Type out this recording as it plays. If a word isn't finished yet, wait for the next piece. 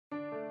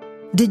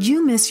Did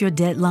you miss your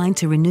deadline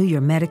to renew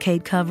your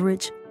Medicaid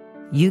coverage?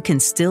 You can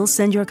still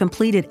send your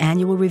completed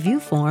annual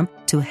review form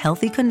to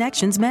Healthy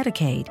Connections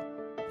Medicaid.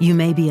 You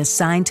may be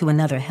assigned to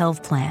another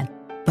health plan,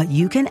 but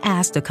you can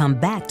ask to come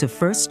back to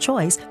First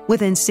Choice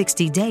within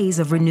 60 days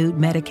of renewed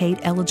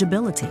Medicaid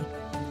eligibility.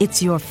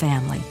 It's your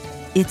family.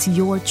 It's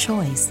your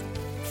choice.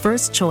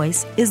 First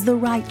Choice is the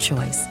right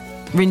choice.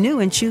 Renew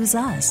and choose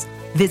us.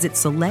 Visit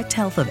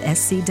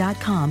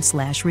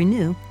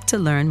selecthealthofsc.com/renew to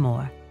learn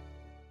more.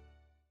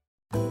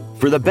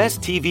 For the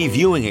best TV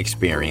viewing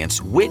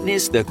experience,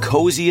 witness the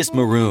coziest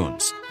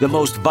maroons, the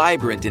most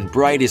vibrant and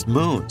brightest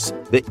moons,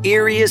 the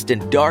eeriest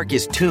and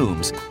darkest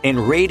tombs,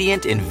 and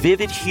radiant and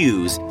vivid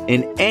hues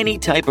in any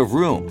type of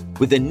room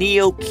with the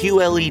Neo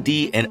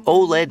QLED and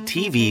OLED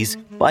TVs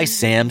by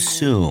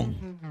Samsung.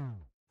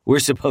 We're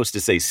supposed to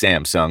say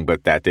Samsung,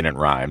 but that didn't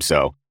rhyme,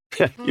 so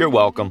you're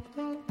welcome.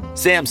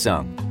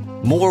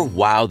 Samsung, more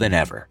wow than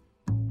ever.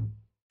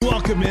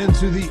 Welcome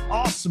into the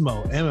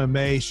Awesemo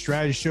MMA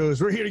Strategy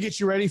Shows. We're here to get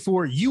you ready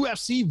for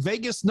UFC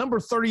Vegas number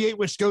 38,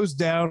 which goes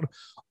down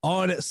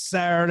on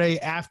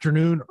Saturday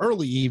afternoon,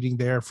 early evening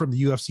there from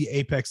the UFC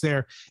Apex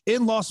there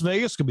in Las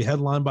Vegas. Going to be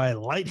headlined by a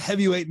light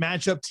heavyweight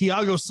matchup.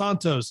 Thiago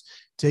Santos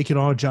taking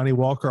on Johnny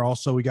Walker.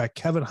 Also, we got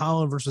Kevin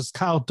Holland versus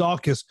Kyle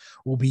Dawkins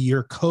will be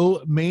your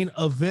co-main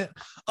event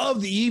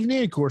of the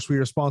evening. Of course, we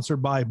are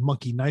sponsored by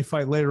Monkey Knife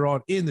Fight. Later on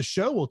in the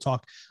show, we'll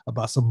talk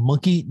about some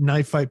Monkey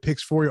Knife Fight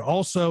picks for you.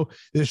 Also,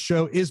 this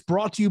show is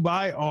brought to you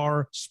by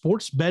our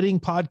sports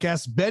betting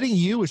podcast, Betting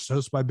You, which is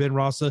hosted by Ben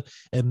Rossa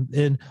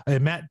and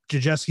Matt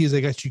Jajeski.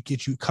 They get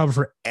you covered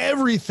for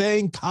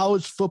everything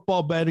college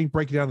football betting,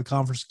 breaking down the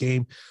conference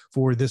game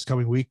for this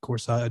coming week. Of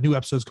course, new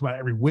episodes come out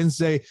every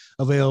Wednesday,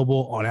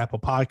 available on Apple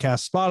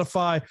Podcasts,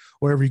 Spotify,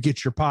 wherever you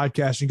get your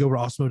podcast. You can go over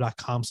to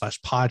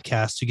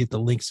awesemo.com/podcast to get the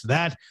links to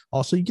that.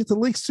 Also, you get the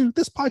links to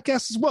this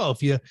podcast as well.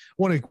 If you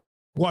want to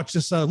watch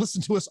this,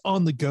 listen to us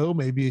on the go,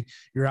 maybe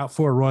you're out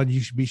for a run, you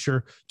should be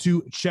sure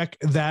to check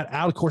that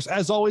out. Of course,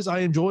 as always,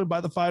 I am joined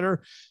by the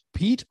fighter,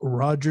 Pete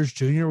Rogers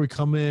Jr. We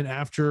come in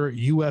after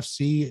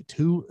UFC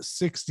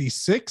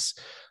 266.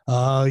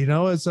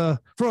 As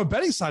from a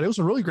betting side, it was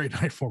a really great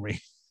night for me.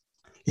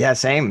 Yeah,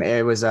 same.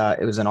 It was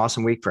an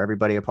awesome week for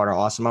everybody a part of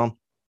Awesemo.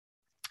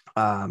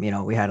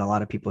 We had a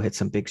lot of people hit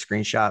some big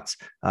screenshots,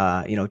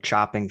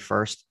 chopping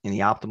first in the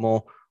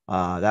optimal.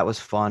 That was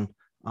fun.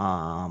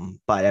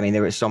 But I mean,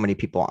 there were so many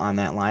people on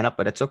that lineup,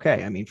 but it's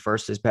okay. I mean,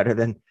 first is better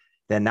than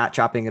not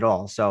chopping at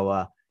all.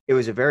 So, it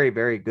was a very,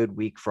 very good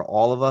week for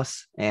all of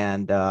us.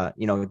 And,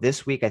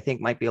 this week I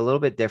think might be a little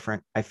bit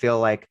different. I feel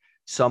like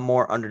some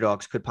more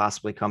underdogs could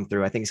possibly come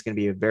through. I think it's going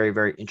to be a very,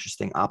 very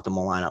interesting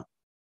optimal lineup.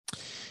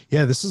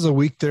 Yeah, this is a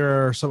week.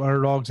 There are some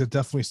underdogs that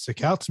definitely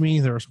stick out to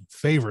me. There are some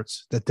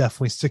favorites that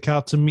definitely stick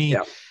out to me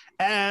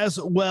as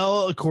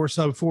well. Of course,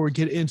 before we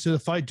get into the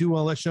fight, do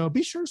want to let you know,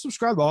 be sure to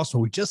subscribe to Awesemo.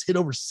 We just hit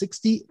over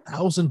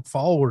 60,000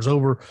 followers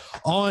over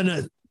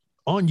on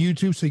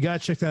YouTube, so you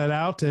got to check that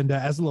out. And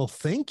as a little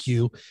thank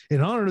you, in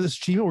honor of this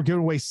achievement, we're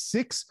giving away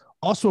 6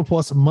 Awesemo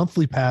Plus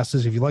monthly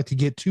passes if you'd like to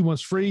get 2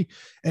 months free,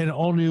 and an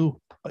all-new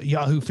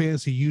Yahoo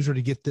Fantasy user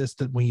to get this,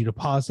 that when you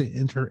deposit,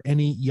 enter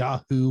any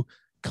Yahoo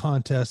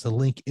contest, the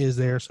link is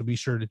there, so be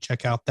sure to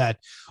check out that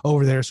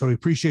over there. So we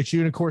appreciate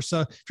you. And of course,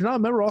 if you're not a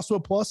member also a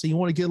Plus and you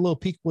want to get a little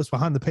peek what's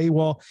behind the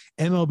paywall,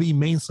 MLB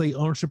main slate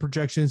ownership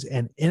projections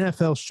and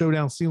NFL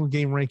showdown single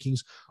game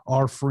rankings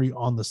are free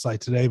on the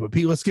site today. But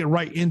Pete, let's get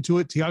right into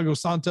it. Thiago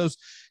Santos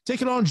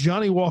taking on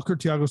Johnny Walker.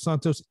 Thiago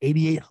Santos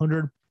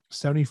 8,800,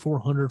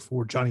 7,400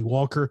 for Johnny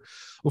Walker.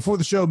 Before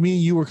the show, me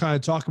and you were kind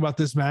of talking about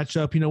this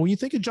matchup. When you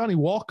think of Johnny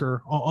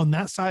Walker on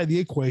that side of the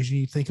equation,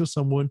 you think of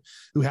someone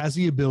who has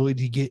the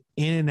ability to get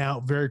in and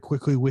out very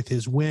quickly with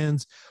his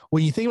wins.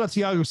 When you think about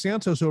Thiago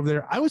Santos over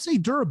there, I would say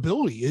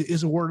durability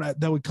is a word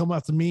that would come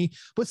out to me.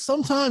 But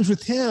sometimes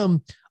with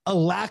him, a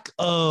lack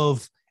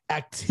of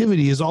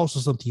activity is also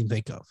something you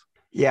think of.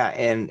 Yeah,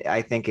 and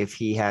I think if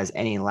he has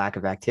any lack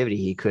of activity,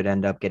 he could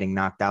end up getting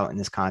knocked out in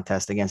this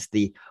contest against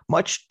the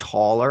much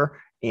taller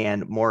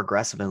and more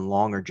aggressive and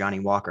longer Johnny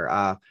Walker.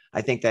 I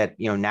think that,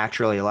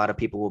 naturally a lot of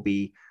people will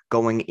be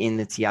going in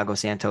the Thiago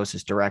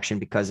Santos's direction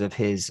because of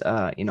his,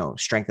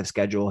 strength of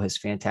schedule, his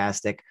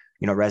fantastic,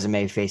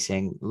 resume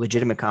facing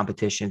legitimate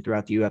competition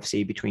throughout the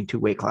UFC between 2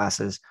 weight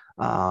classes.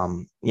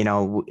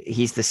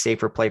 He's the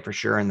safer play for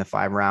sure in the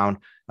 5-round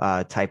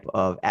type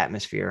of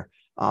atmosphere.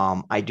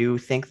 I do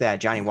think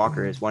that Johnny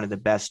Walker is one of the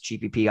best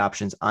GPP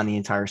options on the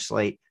entire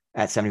slate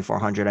at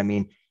 7,400. I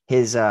mean,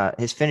 his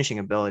finishing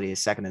ability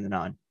is second to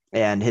none.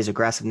 And his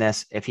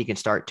aggressiveness, if he can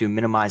start to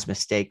minimize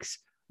mistakes,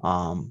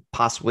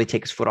 possibly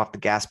take his foot off the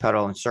gas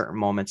pedal in certain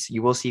moments,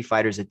 you will see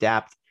fighters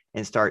adapt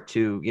and start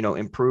to,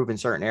 improve in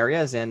certain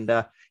areas. And,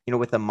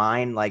 with a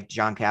mind like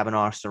John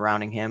Kavanaugh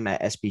surrounding him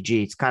at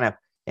SBG, it's kind of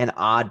an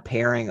odd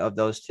pairing of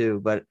those two.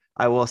 But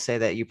I will say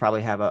that you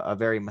probably have a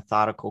very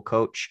methodical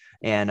coach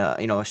and,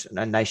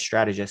 a nice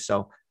strategist.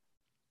 So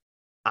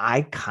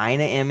I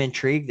kind of am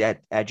intrigued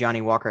at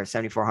Johnny Walker at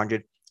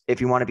 7,400.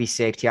 If you want to be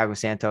safe, Thiago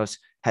Santos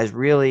has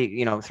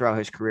really, throughout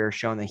his career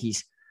shown that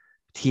he's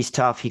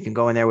tough. He can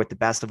go in there with the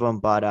best of them,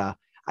 but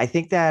I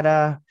think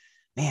that,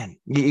 man,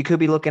 you could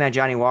be looking at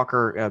Johnny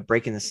Walker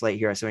breaking the slate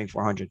here at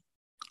 7,400.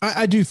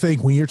 I do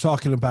think when you're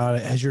talking about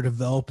it as you're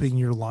developing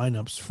your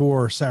lineups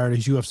for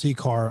Saturday's UFC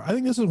card, I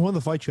think this is one of the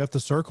fights you have to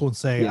circle and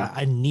say, Yeah.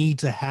 I need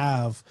to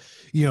have,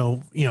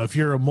 if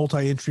you're a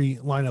multi-entry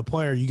lineup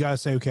player, you got to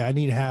say, okay, I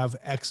need to have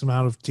X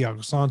amount of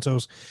Thiago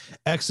Santos,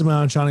 X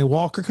amount of Johnny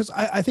Walker, because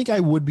I think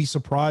I would be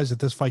surprised if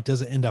this fight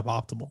doesn't end up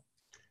optimal.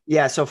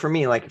 Yeah. So for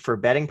me, like for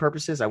betting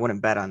purposes, I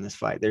wouldn't bet on this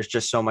fight. There's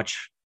just so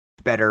much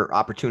better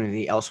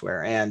opportunity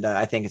elsewhere. And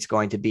I think it's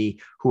going to be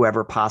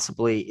whoever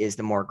possibly is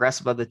the more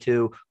aggressive of the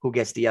two, who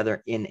gets the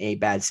other in a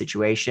bad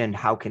situation.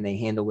 How can they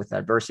handle with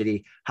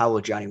adversity? How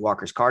will Johnny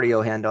Walker's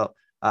cardio handle,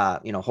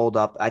 hold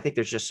up? I think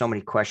there's just so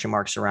many question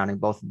marks surrounding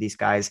both of these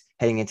guys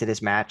heading into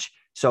this match.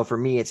 So for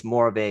me, it's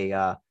more of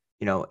a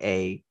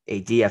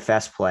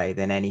DFS play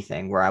than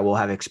anything, where I will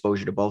have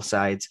exposure to both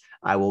sides.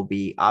 I will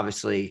be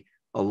obviously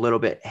a little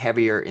bit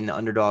heavier in the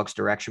underdog's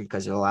direction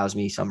because it allows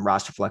me some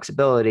roster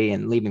flexibility,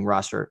 and leaving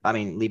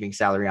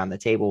salary on the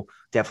table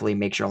definitely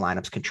makes your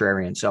lineups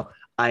contrarian. So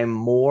I'm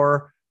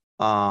more,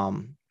 I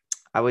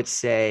would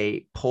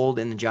say, pulled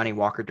in the Johnny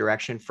Walker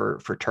direction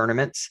for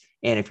tournaments.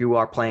 And if you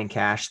are playing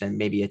cash, then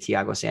maybe a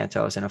Thiago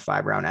Santos in a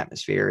 5-round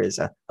atmosphere is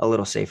a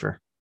little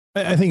safer.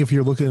 I think if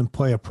you're looking to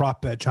play a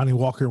prop bet, Johnny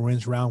Walker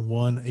wins round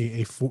one,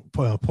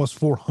 plus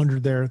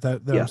 400 there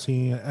that I'm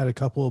seeing at a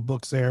couple of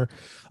books there.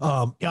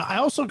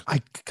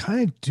 I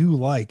kind of do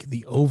like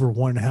the over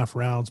 1.5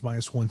 rounds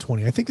minus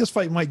 120. I think this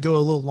fight might go a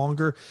little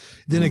longer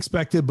than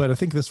expected, but I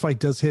think this fight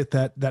does hit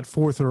that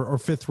fourth or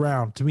fifth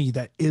round. To me,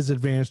 that is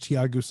advantage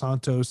Thiago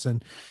Santos.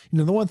 And,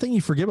 the one thing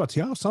you forget about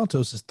Thiago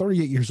Santos is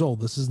 38 years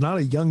old. This is not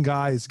a young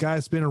guy. This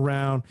guy's been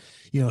around,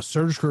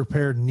 surgically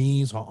repaired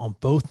knees on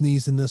both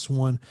knees in this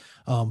one.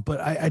 But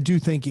I do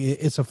think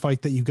it's a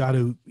fight that you got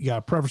to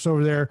preface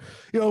over there.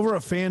 Over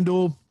at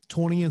FanDuel,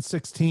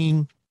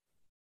 20-16.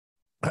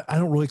 I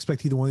don't really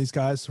expect either one of these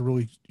guys to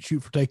really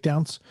shoot for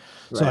takedowns.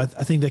 Right. So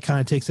I think that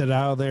kind of takes it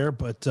out of there.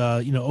 But,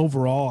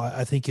 overall,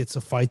 I think it's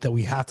a fight that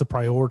we have to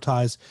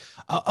prioritize.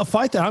 A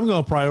fight that I'm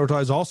going to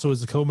prioritize also is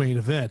the co-main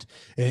event,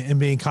 and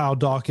being Kyle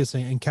Dawkins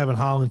and Kevin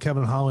Holland.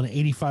 Kevin Holland,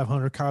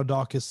 8,500, Kyle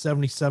Dawkins,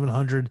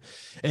 7,700.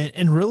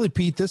 And really,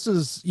 Pete, this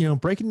is,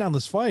 breaking down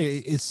this fight,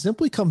 it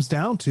simply comes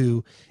down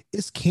to,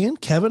 can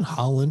Kevin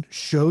Holland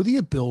show the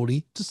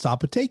ability to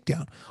stop a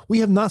takedown? We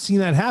have not seen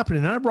that happen.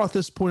 And I brought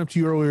this point up to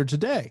you earlier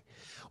today.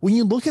 When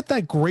you look at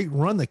that great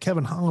run that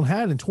Kevin Holland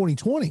had in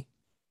 2020,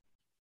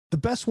 the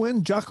best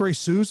win, Jacare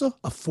Souza,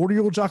 a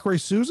 40-year-old Jacare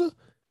Souza,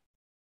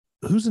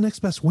 who's the next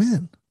best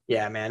win?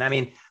 Yeah, man. I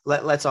mean,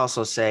 let's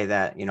also say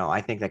that, I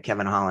think that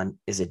Kevin Holland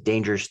is a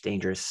dangerous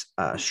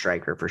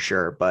striker for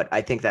sure. But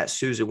I think that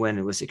Souza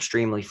win was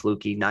extremely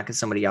fluky. Knocking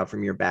somebody out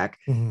from your back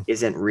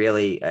isn't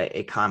really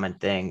a common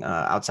thing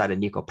outside of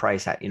Nico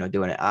Price,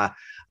 doing it.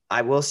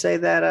 I will say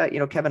that,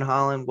 Kevin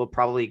Holland will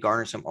probably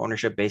garner some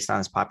ownership based on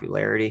his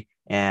popularity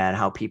and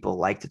how people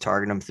like to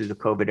target him through the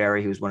COVID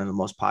era. He was one of the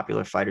most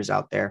popular fighters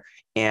out there,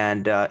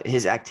 and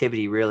his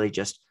activity really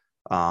just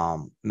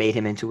made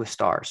him into a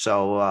star.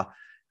 So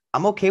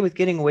I'm okay with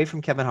getting away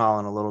from Kevin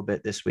Holland a little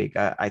bit this week.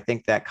 I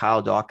think that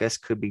Kyle Dawkins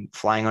could be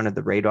flying under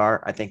the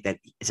radar. I think that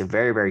it's a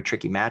very, very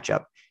tricky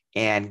matchup.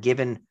 And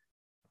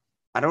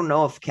I don't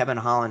know if Kevin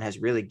Holland has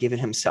really given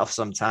himself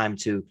some time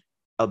to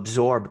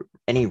absorb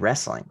any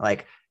wrestling.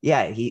 Like,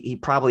 yeah, he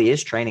probably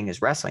is training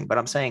his wrestling, but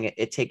I'm saying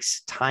it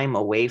takes time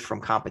away from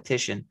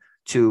competition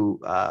to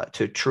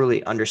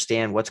truly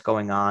understand what's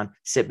going on,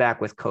 sit back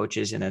with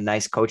coaches and a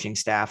nice coaching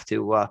staff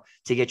to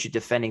get you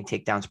defending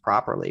takedowns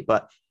properly.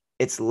 But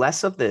it's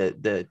less of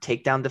the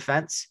takedown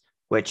defense,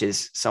 which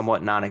is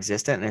somewhat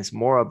non-existent. And it's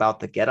more about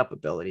the get-up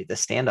ability, the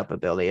stand-up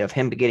ability of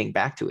him getting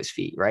back to his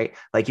feet, right?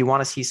 Like, you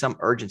want to see some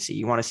urgency.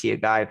 You want to see a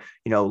guy,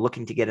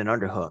 looking to get an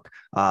underhook,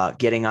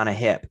 getting on a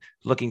hip,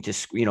 looking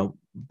to,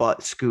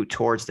 butt scoot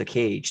towards the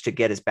cage to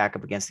get his back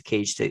up against the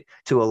cage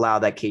to allow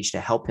that cage to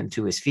help him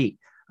to his feet.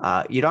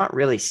 You're not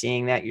really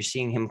seeing that. You're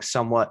seeing him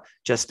somewhat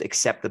just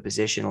accept the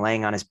position,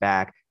 laying on his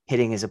back,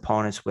 hitting his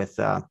opponents with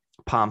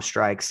palm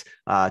strikes,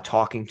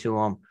 talking to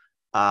him.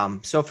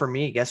 So for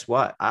me, guess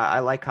what? I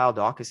like Kyle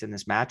Dawkins in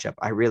this matchup.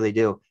 I really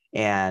do.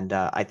 And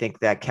I think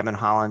that Kevin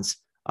Holland's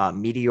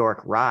meteoric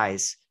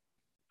rise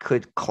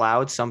could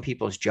cloud some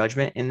people's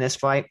judgment in this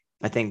fight.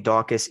 I think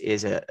Dawkins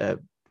is a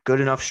good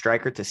enough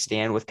striker to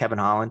stand with Kevin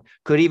Holland,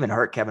 could even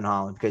hurt Kevin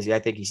Holland because I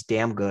think he's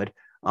damn good.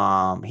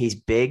 He's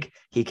big.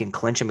 He can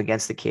clinch him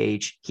against the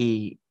cage.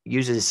 He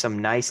uses some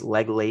nice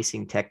leg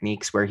lacing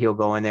techniques where he'll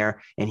go in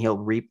there and he'll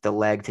reap the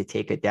leg to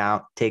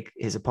take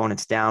his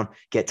opponents down,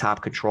 get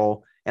top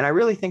control. And I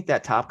really think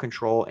that top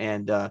control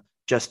and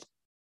just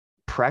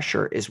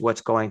pressure is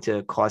what's going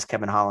to cause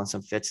Kevin Holland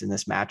some fits in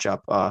this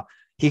matchup.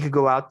 He could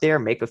go out there,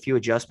 make a few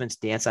adjustments,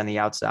 dance on the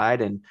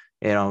outside, and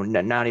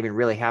not even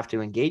really have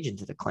to engage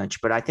into the clinch.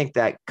 But I think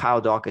that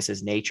Kyle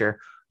Dawkins' nature,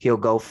 he'll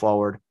go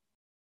forward,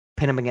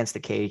 pin him against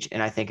the cage,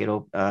 and I think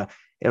it'll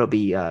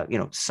be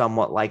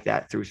somewhat like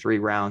that through 3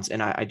 rounds.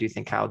 And I do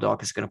think Kyle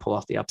Dawkins is going to pull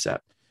off the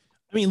upset.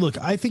 I mean, look,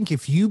 I think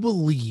if you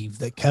believe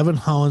that Kevin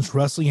Holland's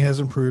wrestling has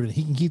improved and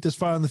he can keep this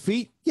fight on the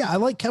feet, yeah, I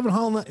like Kevin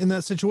Holland in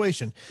that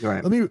situation.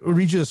 Right. Let me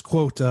read you this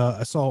quote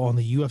I saw on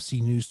the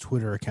UFC News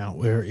Twitter account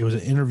where it was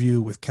an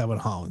interview with Kevin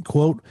Holland.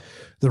 Quote,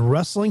 "The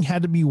wrestling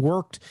had to be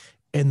worked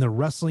and the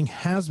wrestling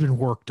has been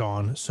worked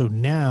on. So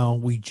now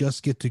we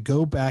just get to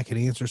go back and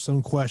answer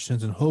some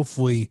questions and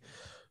hopefully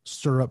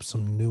stir up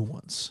some new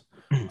ones."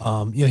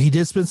 He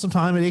did spend some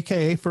time at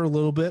AKA for a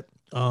little bit.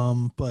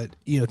 But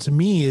to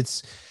me,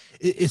 it's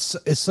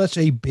such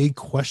a big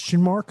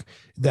question mark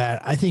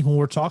that I think when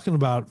we're talking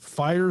about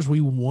fighters we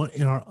want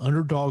in our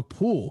underdog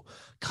pool,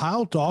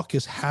 Kyle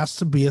Dawkins has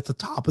to be at the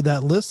top of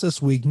that list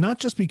this week, not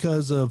just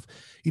because of,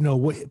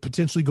 what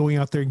potentially going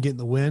out there and getting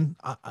the win.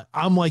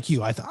 I'm like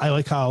you. I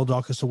like Kyle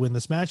Dawkins to win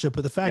this matchup,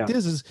 but the fact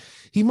is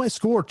he might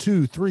score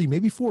 2, 3,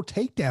 maybe 4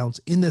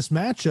 takedowns in this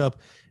matchup.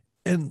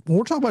 And when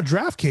we're talking about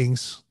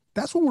DraftKings,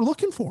 that's what we're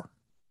looking for.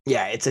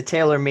 Yeah, it's a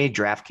tailor-made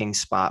DraftKings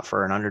spot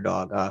for an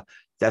underdog.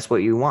 That's what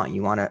you want.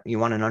 You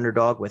want an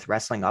underdog with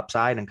wrestling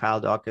upside, and Kyle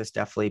Dawkins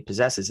definitely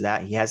possesses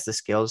that. He has the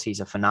skills. He's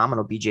a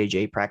phenomenal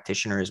BJJ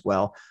practitioner as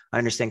well. I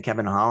understand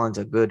Kevin Holland's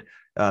a good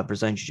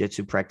Brazilian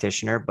Jiu-Jitsu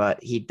practitioner,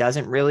 but he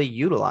doesn't really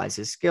utilize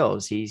his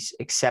skills. He's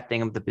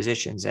accepting of the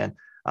positions. And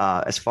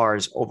as far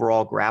as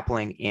overall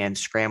grappling and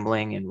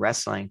scrambling and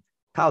wrestling,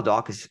 Kyle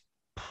Dawkins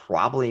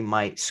probably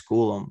might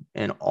school him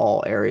in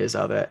all areas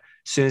of it.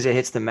 As soon as it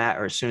hits the mat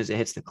or as soon as it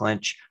hits the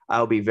clinch,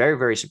 I'll be very,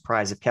 very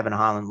surprised if Kevin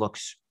Holland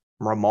looks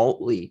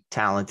remotely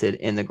talented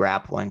in the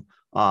grappling.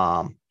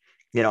 And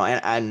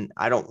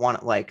I don't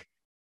want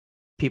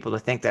people to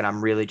think that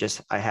I'm really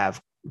I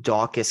have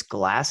Dawkins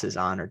glasses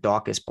on or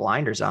Dawkins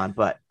blinders on,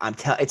 but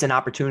it's an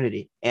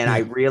opportunity. And I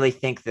really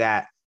think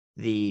that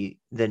the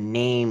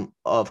name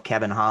of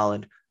Kevin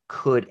Holland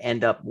could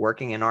end up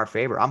working in our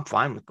favor. I'm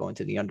fine with going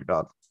to the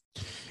underdog.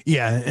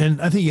 Yeah,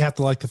 and I think you have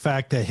to like the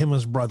fact that him and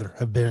his brother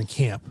have been in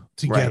camp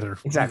together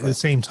exactly at the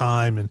same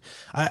time, and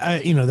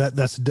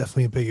that's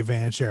definitely a big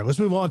advantage there. Let's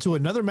move on to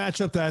another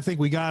matchup that I think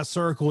we got to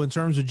circle in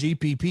terms of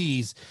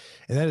GPPs,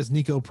 and that is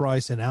Nico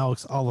Price and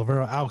Alex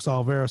Oliveira. Alex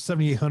Oliveira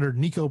 7,800,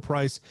 Nico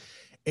Price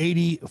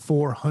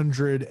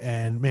 8,400,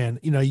 and man,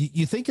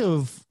 you think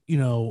of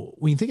when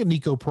you think of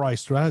Nico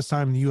Price throughout his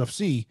time in the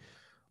UFC,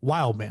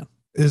 wild man.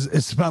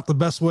 It's about the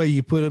best way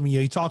you put him.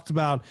 He talked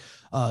about,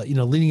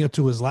 leading up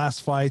to his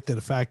last fight, that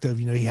the fact of,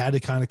 he had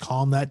to kind of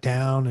calm that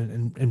down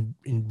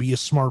and be a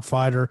smart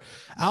fighter.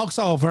 Alex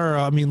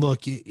Oliveira, I mean,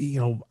 look,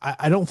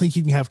 I don't think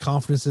you can have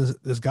confidence in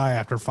this guy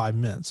after 5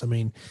 minutes. I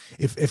mean,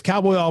 if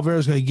Cowboy Oliveira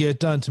is going to get it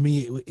done, to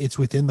me, it's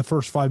within the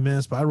first 5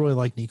 minutes, but I really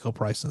like Nico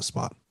Price in the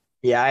spot.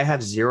 Yeah, I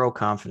have zero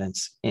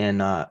confidence in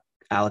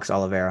Alex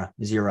Oliveira.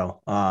 Zero.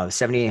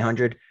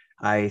 7,800.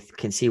 I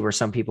can see where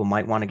some people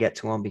might want to get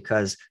to him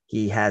because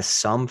he has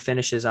some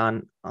finishes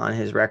on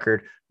his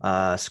record.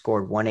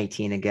 Scored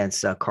 118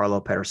 against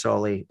Carlo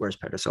Pedersoli. Where's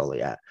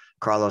Pedersoli at?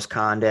 Carlos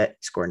Condit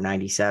scored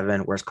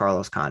 97. Where's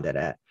Carlos Condit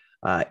at?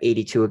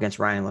 82 against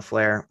Ryan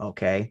LaFleur.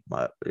 Okay,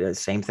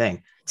 same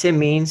thing. Tim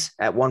Means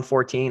at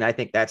 114. I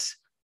think that's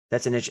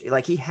an issue.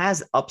 He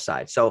has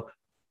upside. So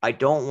I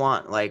don't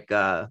want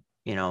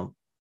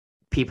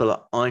people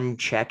to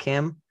uncheck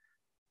him.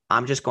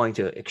 I'm just going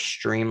to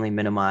extremely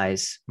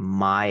minimize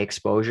my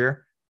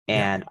exposure.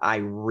 And I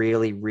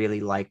really, really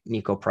like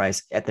Nico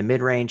Price at the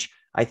mid-range.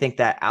 I think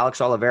that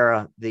Alex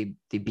Oliveira, the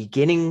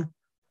beginning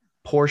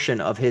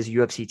portion of his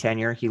UFC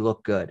tenure, he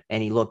looked good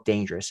and he looked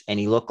dangerous and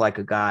he looked like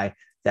a guy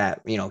that,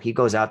 he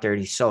goes out there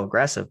and he's so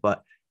aggressive.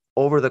 But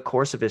over the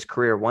course of his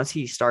career, once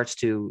he starts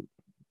to,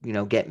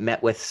 get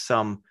met with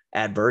some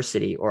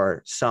adversity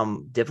or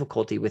some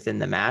difficulty within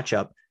the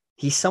matchup,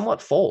 he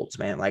somewhat folds,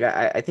 man.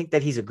 I think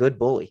that he's a good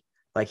bully.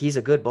 He's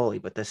a good bully,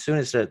 but as soon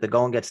as the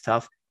going gets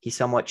tough, he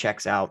somewhat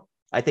checks out.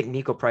 I think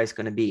Nico Price is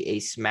going to be a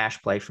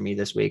smash play for me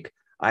this week.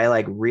 I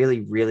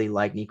really, really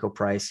like Nico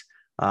Price.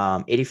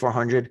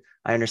 8,400.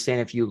 I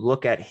understand if you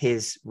look at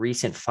his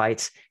recent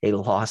fights, a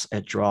loss,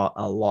 a draw,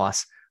 a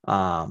loss,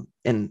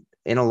 in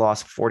a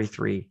loss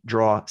 43,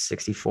 draw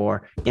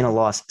 64, in a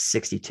loss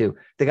 62.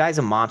 The guy's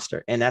a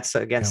monster, and that's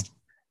against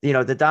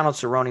the Donald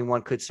Cerrone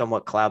one could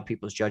somewhat cloud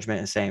people's judgment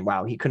and saying,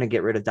 wow, he couldn't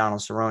get rid of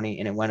Donald Cerrone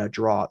and it went a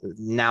draw.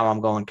 Now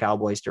I'm going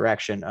Cowboy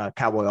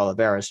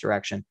Oliveira's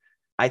direction.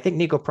 I think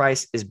Nico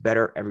Price is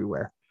better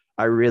everywhere.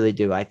 I really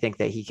do. I think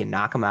that he can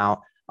knock him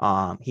out.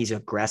 He's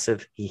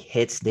aggressive. He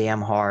hits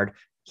damn hard.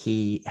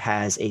 He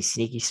has a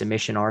sneaky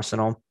submission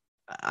arsenal.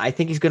 I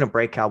think he's going to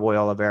break Cowboy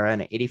Oliveira,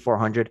 and at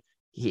 8,400,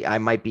 I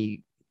might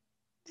be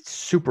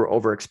super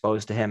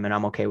overexposed to him, and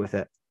I'm okay with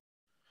it.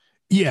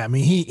 Yeah, I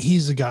mean,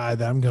 he's a guy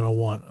that I'm going to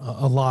want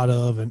a lot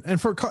of. And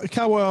for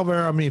Cowboy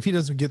Oliveira, I mean, if he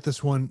doesn't get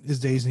this one,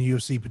 his days in the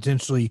UFC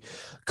potentially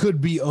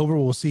could be over.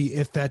 We'll see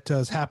if that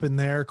does happen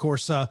there. Of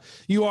course,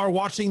 you are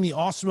watching the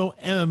Awesemo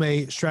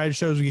MMA strategy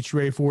shows. We get you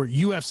ready for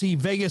UFC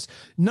Vegas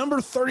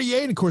number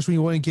 38. Of course, when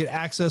you want to get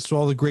access to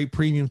all the great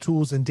premium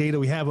tools and data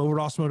we have over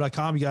at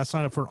Awesemo.com, you got to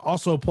sign up for an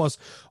Awesemo Plus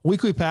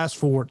weekly pass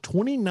for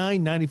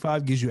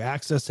 $29.95. Gives you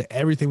access to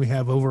everything we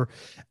have over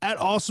at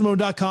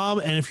Awesemo.com.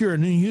 And if you're a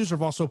new user of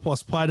Awesemo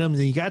Plus Platinum,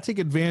 then you got to take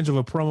advantage of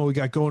a promo we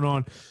got going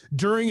on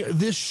during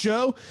this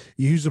show.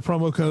 You use the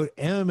promo code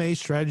MMA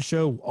Strategy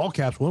Show, all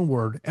caps, one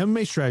word,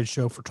 MMA Strategy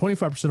Show, for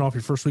 25% off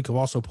your first week of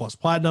Also Plus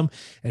Platinum.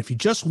 And if you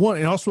just want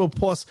an Also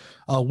Plus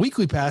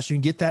weekly pass, you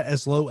can get that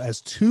as low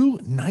as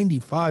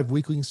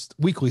 $2.95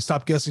 weekly.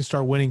 Stop guessing,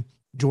 start winning.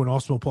 Join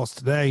Awesome Plus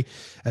today.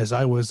 As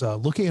I was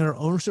looking at our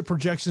ownership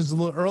projections a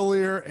little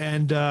earlier,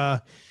 and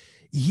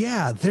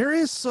there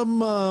is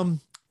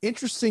some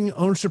interesting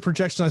ownership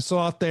projection I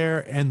saw out there,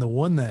 and the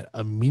one that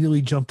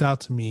immediately jumped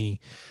out to me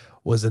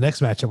was the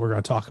next matchup we're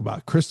going to talk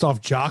about: Krzysztof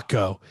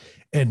Jotko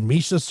and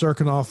Misha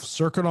Cirkunov.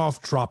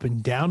 Cirkunov dropping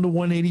down to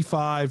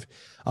 185.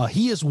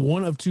 He is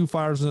one of two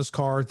fighters in this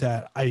card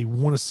that I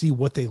want to see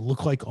what they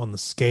look like on the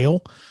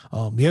scale.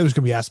 The other's going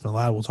to be Aspen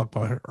Ladd. We'll talk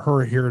about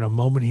her here in a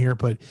moment here.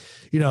 But,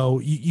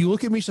 you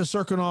look at Misha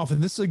Cirkunov,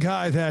 and this is a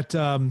guy that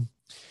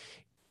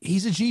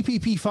he's a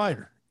GPP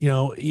fighter,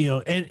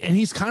 and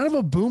he's kind of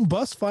a boom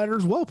bust fighter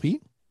as well,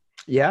 Pete.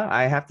 Yeah,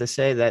 I have to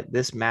say that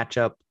this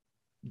matchup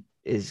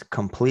is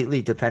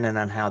completely dependent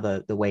on how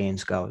the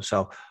weigh-ins go.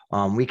 So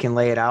we can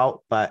lay it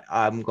out, but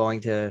I'm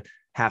going to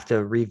have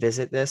to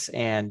revisit this.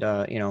 And,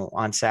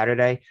 on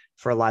Saturday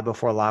for a Live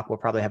Before Lock, we'll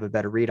probably have a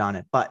better read on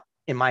it. But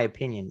in my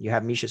opinion, you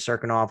have Misha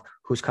Cirkunov,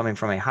 who's coming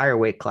from a higher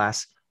weight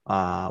class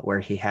where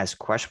he has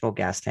questionable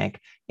gas tank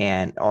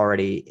and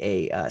already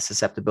a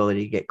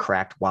susceptibility to get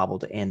cracked,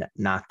 wobbled, and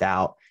knocked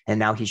out. And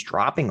now he's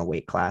dropping a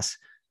weight class.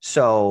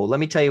 So let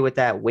me tell you what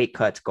that weight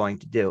cut's going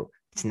to do.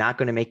 It's not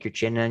going to make your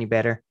chin any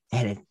better,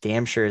 and it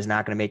damn sure is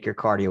not going to make your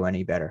cardio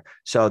any better.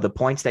 So the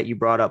points that you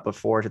brought up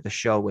before to the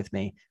show with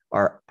me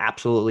are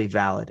absolutely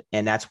valid.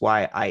 And that's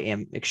why I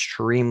am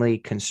extremely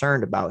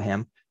concerned about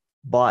him.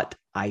 But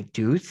I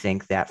do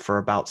think that for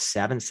about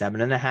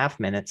 7.5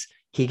 minutes,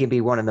 he can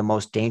be one of the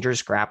most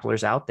dangerous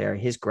grapplers out there.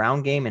 His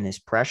ground game and his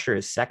pressure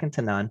is second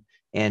to none.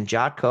 And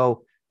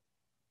Jotko,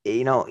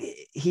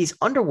 he's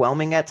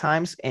underwhelming at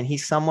times, and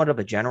he's somewhat of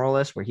a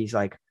generalist where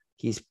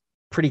he's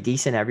pretty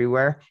decent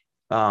everywhere.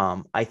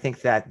 I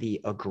think that the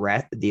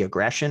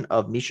aggression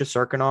of Misha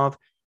Cirkunov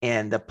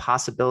and the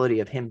possibility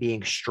of him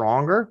being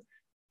stronger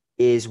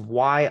is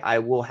why I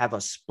will have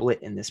a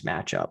split in this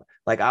matchup.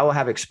 Like, I will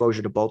have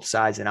exposure to both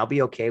sides, and I'll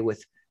be okay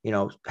with,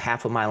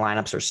 half of my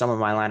lineups or some of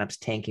my lineups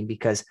tanking,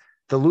 because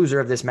the loser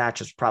of this match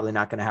is probably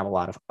not going to have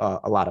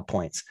a lot of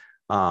points.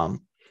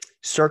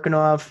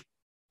 Cirkunov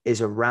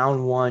is a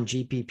round one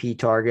GPP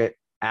target.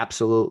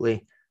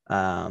 Absolutely.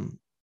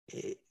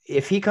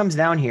 If he comes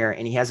down here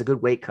and he has a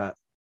good weight cut,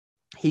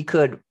 he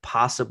could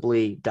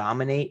possibly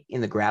dominate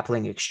in the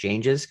grappling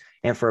exchanges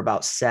and for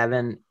about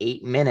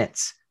 7-8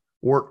 minutes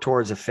work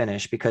towards a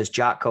finish, because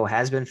Jotko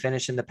has been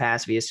finished in the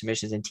past via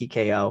submissions and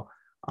TKO.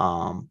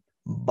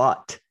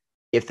 But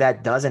if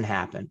that doesn't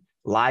happen,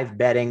 live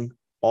betting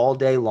all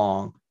day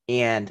long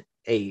and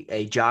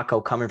a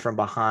Jotko coming from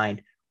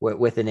behind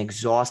with an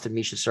exhausted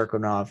Misha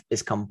Cirkunov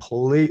is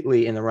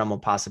completely in the realm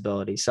of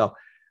possibility. So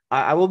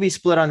I will be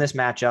split on this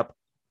matchup.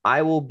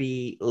 I will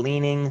be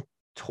leaning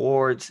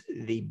towards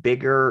the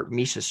bigger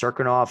Misha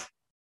Cirkunov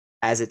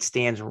as it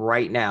stands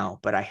right now,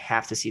 but I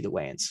have to see the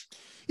weigh-ins.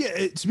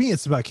 Yeah, to me,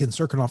 it's about can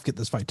Cirkunov get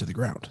this fight to the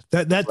ground.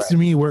 That's right. To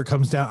me where it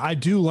comes down. I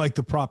do like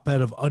the prop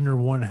bet of under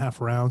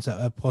 1.5 rounds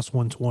at plus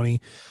 120.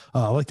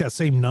 I like that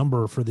same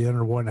number for the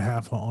under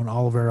 1.5 on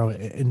Oliveira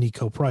and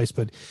Nico Price.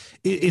 But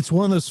it's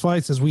one of those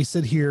fights, as we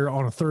sit here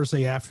on a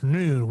Thursday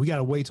afternoon, we got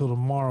to wait till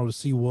tomorrow to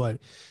see what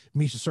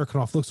Misha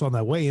Cirkunov looks on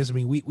that weigh-ins. I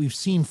mean, we've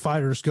seen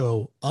fighters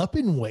go up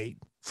in weight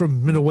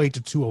from middleweight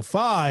to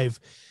 205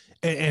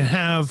 and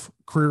have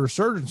career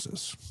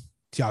resurgences.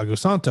 Thiago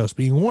Santos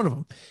being one of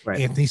them,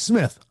 right. Anthony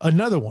Smith,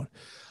 another one.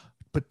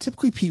 But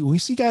typically, Pete, when we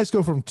see guys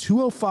go from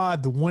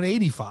 205 to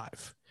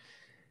 185,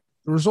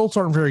 the results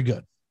aren't very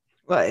good.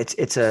 Well,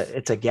 it's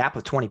a gap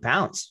of 20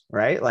 pounds,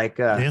 right? Like,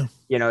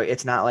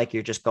 it's not like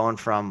you're just going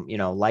from,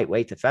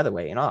 lightweight to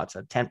featherweight, it's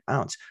a 10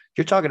 pounds.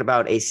 You're talking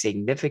about a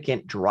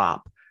significant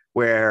drop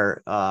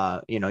where,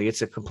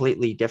 it's a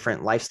completely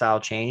different lifestyle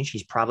change.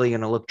 He's probably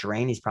going to look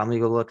drained. He's probably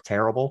going to look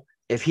terrible.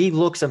 If he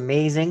looks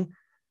amazing,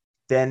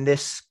 then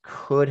this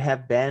could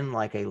have been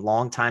like a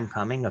long time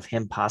coming of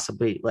him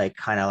possibly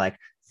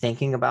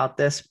thinking about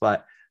this.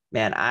 But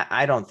man,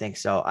 I don't think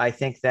so. I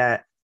think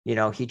that,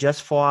 he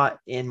just fought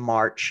in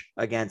March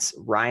against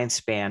Ryan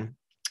Spann,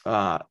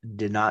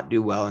 did not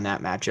do well in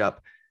that matchup.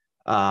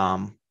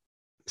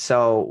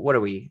 So what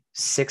are we,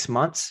 6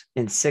 months?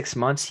 In 6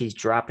 months, he's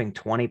dropping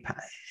 20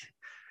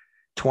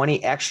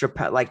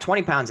 extra, like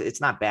 20 pounds.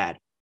 It's not bad,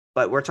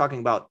 but we're talking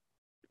about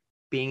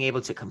being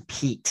able to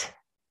compete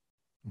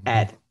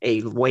at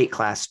a weight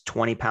class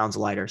 20 pounds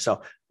lighter.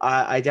 So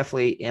I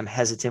definitely am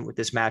hesitant with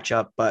this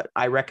matchup, but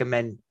I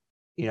recommend,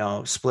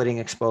 splitting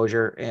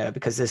exposure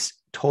because this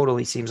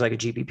totally seems like a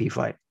GPP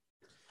fight.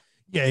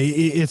 Yeah,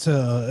 it's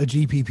a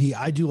GPP.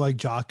 I do like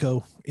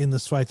Jotko in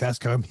this fight. That's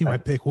going to be my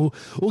pick.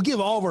 We'll give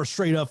all of our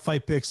straight up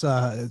fight picks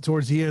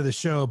towards the end of the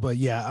show. But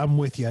yeah, I'm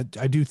with you.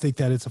 I do think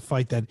that it's a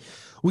fight that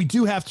we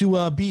do have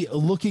to be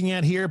looking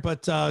at here.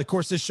 But of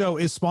course, this show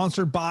is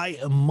sponsored by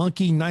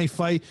Monkey Knife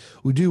Fight.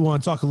 We do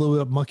want to talk a little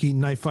bit about Monkey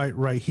Knife Fight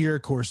right here.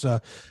 Of course,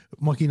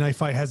 Monkey Knife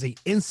Fight has a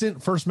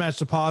instant first match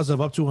deposit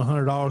of up to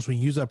 $100 when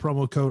you use that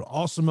promo code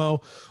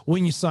AWESOMO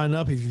when you sign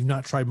up. If you've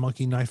not tried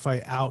Monkey Knife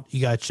Fight out, you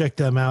got to check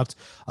them out.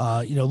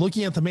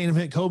 Looking at the main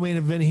event, co-main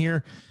event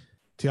here,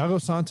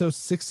 Thiago Santos,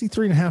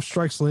 63.5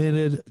 strikes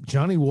landed.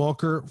 Johnny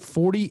Walker,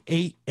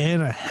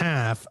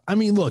 48.5. I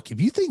mean, look, if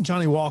you think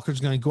Johnny Walker's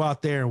going to go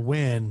out there and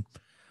win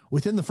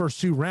within the first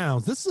 2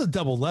 rounds, this is a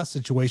double less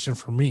situation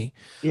for me.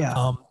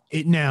 Yeah.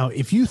 Now,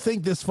 if you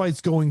think this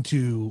fight's going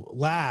to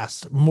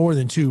last more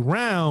than 2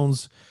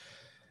 rounds,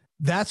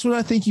 that's when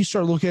I think you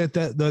start looking at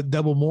the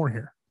double more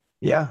here.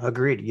 Yeah,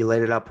 agreed. You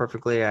laid it out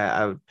perfectly.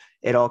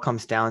 It all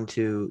comes down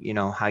to,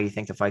 how you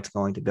think the fight's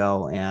going to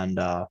go. And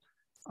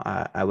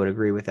I would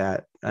agree with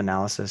that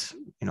analysis,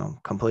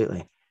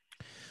 completely.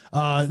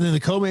 Then the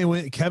co-main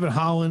went Kevin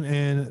Holland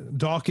and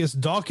Dawkins.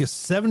 Dawkins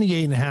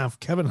 78.5,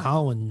 Kevin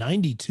Holland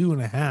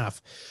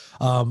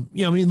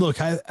 92.5.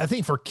 Look, I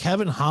think for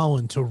Kevin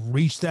Holland to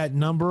reach that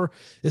number,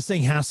 this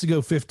thing has to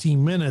go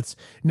 15 minutes.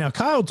 Now,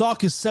 Kyle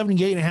Dawkins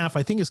 78.5,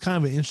 I think is kind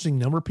of an interesting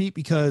number, Pete,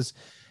 because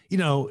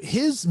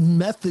his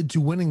method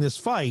to winning this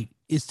fight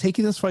is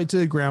taking this fight to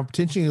the ground,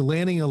 potentially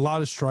landing a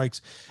lot of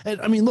strikes. And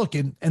I mean, look,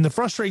 and the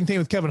frustrating thing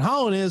with Kevin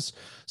Holland is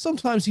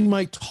sometimes he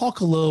might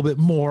talk a little bit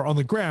more on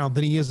the ground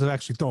than he is of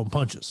actually throwing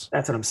punches.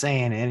 That's what I'm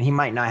saying. And he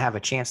might not have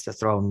a chance to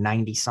throw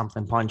 90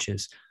 something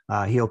punches.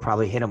 He'll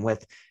probably hit him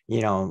with,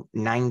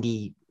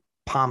 90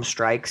 palm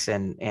strikes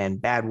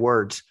and bad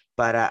words.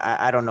 But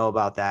I don't know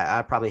about that.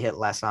 I'd probably hit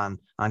less on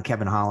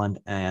Kevin Holland.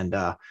 And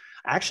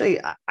actually,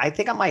 I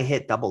think I might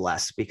hit double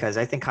less because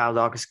I think Kyle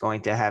Dawkins is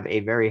going to have a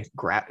very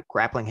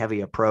grappling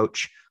heavy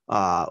approach,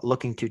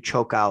 looking to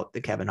choke out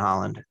the Kevin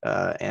Holland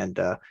and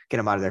get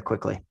him out of there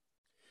quickly.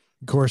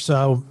 Of course,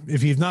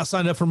 if you've not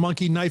signed up for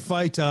Monkey Knife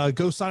Fight,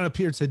 go sign up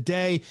here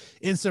today.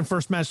 Instant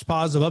first match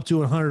deposit of up to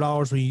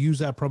 $100 when you use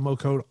that promo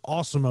code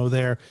AWESOMO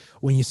there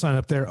when you sign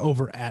up there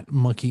over at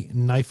Monkey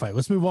Knife Fight.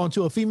 Let's move on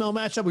to a female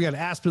matchup. We got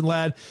Aspen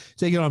Ladd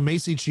taking on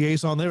Macy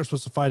Chiasson. They were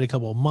supposed to fight a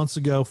couple of months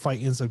ago.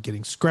 Fight ends up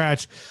getting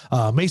scratched.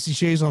 Macy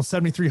Chiasson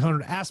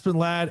 7,300, Aspen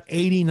Ladd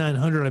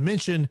 8,900. I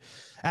mentioned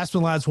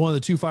Aspen Ladd's one of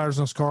the 2 fighters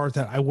on this card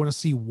that I want to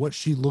see what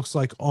she looks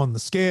like on the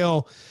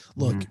scale.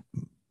 Look,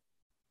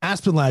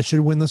 Aspen Ladd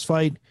should win this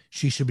fight.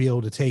 She should be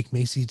able to take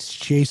Macy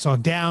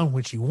Chiasson down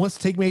when she wants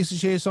to take Macy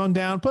Chiasson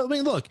down. But I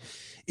mean, look,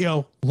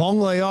 long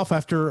layoff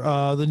after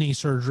the knee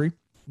surgery.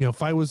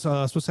 Fight was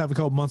supposed to have a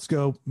couple months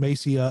ago.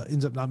 Macy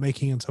ends up not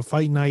making it to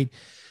fight night.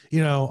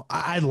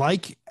 I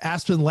like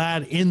Aspen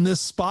Ladd in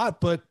this spot,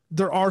 but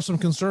there are some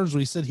concerns when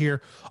we sit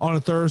here on a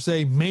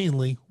Thursday,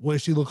 mainly what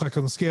does she look like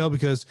on the scale?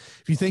 Because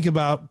if you think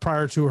about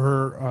prior to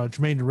her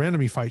Jermaine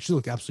Durandamy fight, she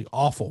looked absolutely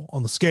awful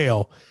on the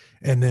scale.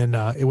 And then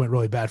it went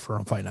really bad for her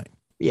on fight night.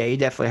 Yeah, you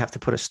definitely have to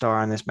put a star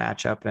on this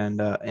matchup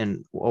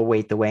and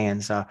await the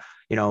weigh-ins.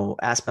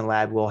 Aspen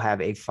Ladd will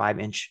have a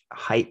 5-inch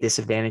height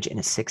disadvantage and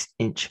a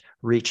 6-inch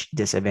reach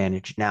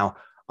disadvantage. Now,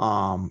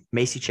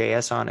 Macy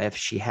Chiasson, if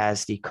she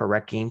has the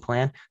correct game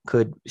plan,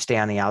 could stay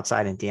on the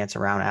outside and dance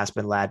around.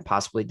 Aspen Ladd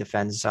possibly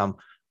defends some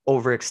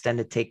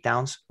overextended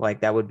takedowns.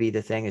 Like that would be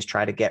the thing, is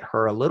try to get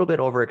her a little bit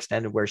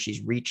overextended where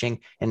she's reaching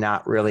and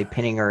not really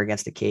pinning her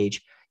against the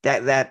cage.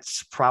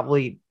 That's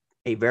probably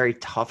a very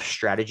tough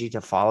strategy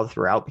to follow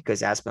throughout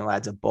because Aspen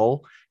Ladd's a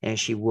bull and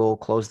she will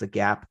close the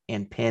gap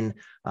and pin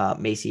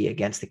Macy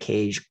against the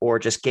cage or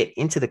just get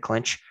into the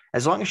clinch.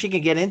 As long as she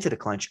can get into the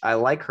clinch, I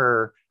like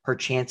her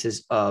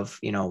chances of,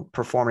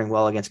 performing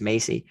well against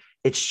Macy.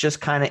 It's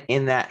just kind of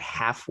in that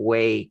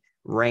halfway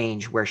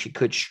range where she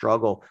could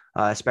struggle,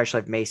 especially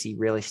if Macy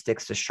really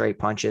sticks to straight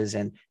punches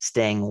and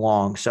staying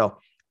long. So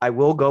I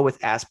will go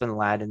with Aspen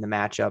Ladd in the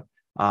matchup.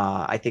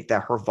 I think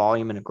that her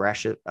volume and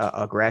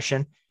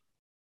aggression,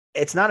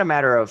 it's not a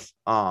matter of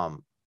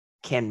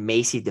can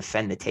Macy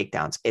defend the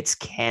takedowns. It's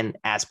can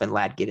Aspen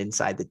Ladd get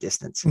inside the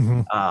distance.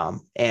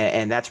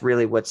 And that's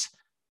really what's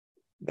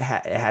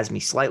has me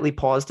slightly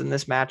paused in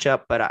this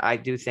matchup. But I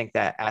do think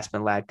that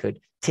Aspen Ladd could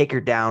take her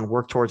down,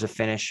 work towards a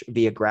finish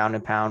via ground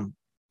and pound.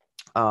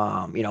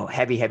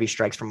 Heavy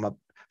strikes from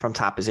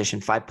top position,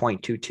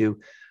 5.22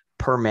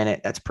 per minute.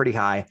 That's pretty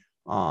high.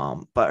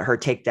 But her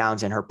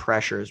takedowns and her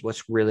pressure is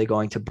what's really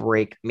going to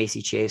break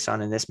Macy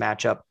Chiasson in this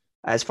matchup.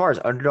 As far as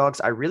underdogs,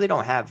 I really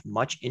don't have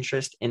much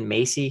interest in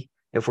Macy,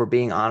 if we're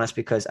being honest,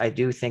 because I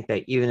do think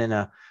that even in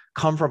a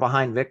come from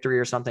behind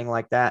victory or something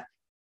like that,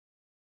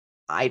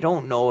 I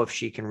don't know if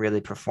she can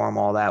really perform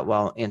all that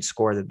well and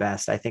score the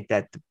best. I think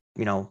that,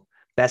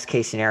 best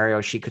case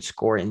scenario, she could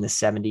score in the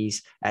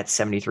 70s at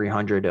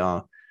 7,300.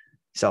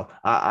 So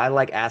I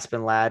like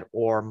Aspen Ladd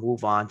or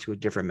move on to a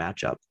different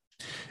matchup.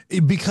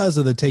 Because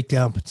of the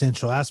takedown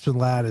potential, Aspen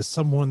Ladd is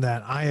someone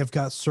that I have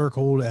got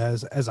circled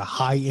as a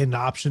high end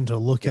option to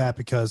look at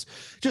because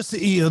just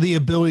the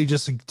ability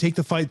just to take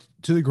the fight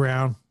to the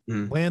ground,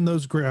 land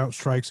those ground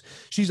strikes.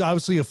 She's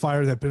obviously a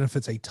fighter that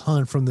benefits a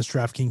ton from this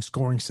DraftKings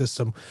scoring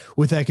system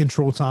with that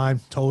control time,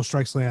 total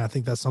strikes land. I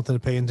think that's something to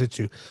pay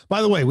attention to.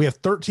 By the way, we have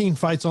 13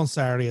 fights on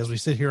Saturday as we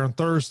sit here on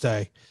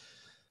Thursday.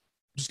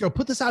 Just go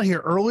put this out here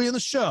early in the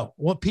show.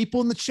 I want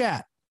people in the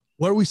chat.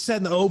 What are we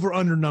setting the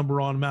over-under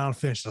number on amount of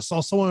finishes? I saw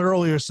someone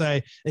earlier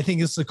say they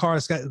think this is a card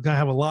that's going to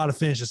have a lot of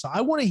finishes. So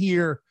I want to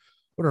hear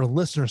what our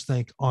listeners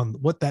think on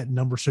what that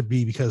number should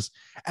be, because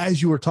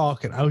as you were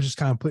talking, I was just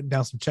kind of putting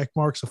down some check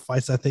marks of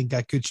fights I think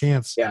got good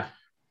chance. Yeah.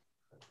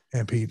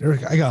 And Pete,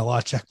 I got a lot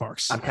of check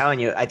marks. I'm telling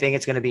you, I think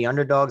it's going to be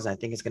underdogs. I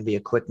think it's going to be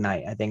a quick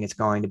night. I think it's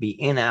going to be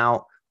in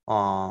out.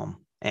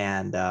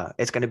 And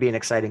it's going to be an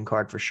exciting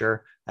card for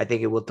sure. I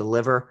think it will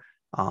deliver.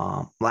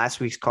 Last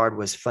week's card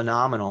was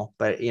phenomenal,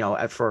 but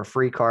for a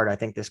free card, I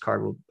think this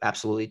card will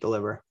absolutely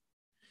deliver.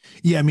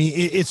 Yeah, I mean,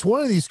 it's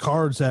one of these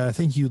cards that I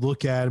think you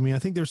look at. I mean, I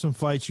think there's some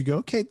fights you go,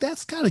 okay,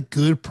 that's got a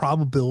good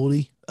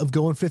probability of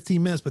going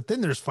 15 minutes. But then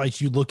there's fights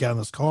you look at on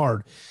this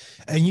card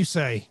and you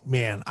say,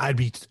 man, I'd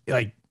be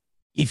like,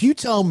 if you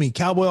tell me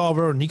Cowboy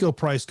Oliveira, Nico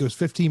Price goes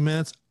 15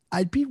 minutes,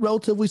 I'd be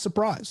relatively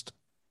surprised.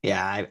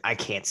 Yeah, I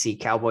can't see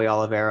Cowboy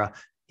Oliveira.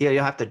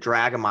 You'll have to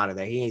drag him out of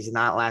there. He's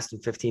not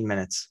lasting 15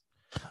 minutes.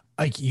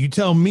 Like, you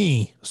tell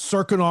me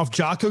Serkinov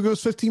Jocko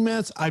goes 15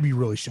 minutes, I'd be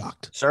really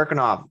shocked.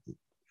 Serkinov,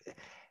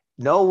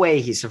 no way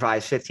he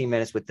survives 15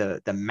 minutes with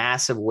the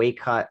massive weight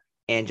cut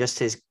and just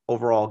his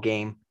overall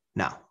game.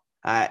 No,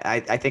 I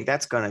think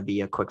that's going to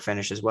be a quick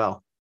finish as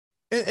well.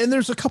 And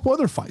there's a couple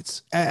other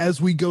fights as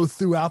we go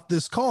throughout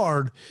this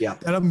card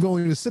that I'm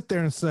going to sit there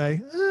and say,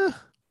 I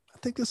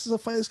think this is a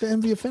fight that's going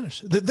to be a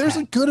finish. There's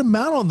a good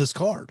amount on this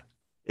card.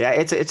 Yeah,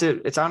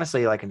 it's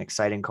honestly like an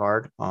exciting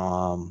card.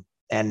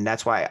 And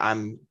that's why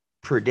I'm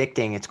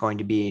predicting it's going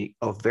to be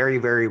a very,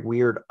 very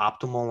weird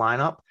optimal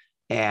lineup.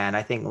 And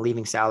I think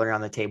leaving salary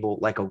on the table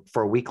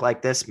for a week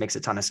like this makes a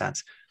ton of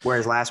sense.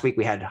 Whereas last week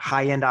we had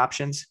high-end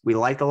options. We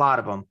liked a lot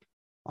of them.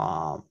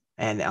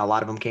 And a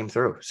lot of them came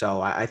through. So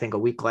I think a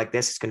week like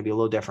this is going to be a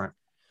little different.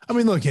 I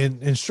mean, look,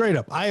 and straight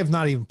up, I have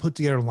not even put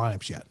together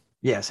lineups yet.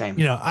 Yeah, same.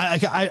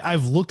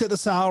 I've looked at the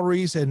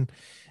salaries and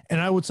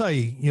I would tell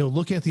you,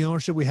 looking at the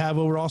ownership we have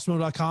over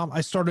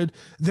awesemo.com,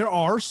 there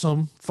are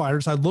some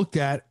fighters I looked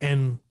at,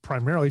 and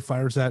primarily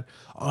fighters that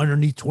are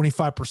underneath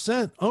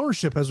 25%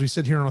 ownership as we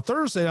sit here on a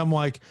Thursday. I'm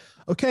like,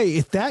 okay,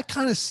 if that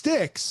kind of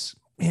sticks,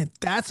 man,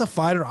 that's a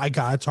fighter I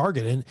got to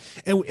target.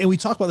 And we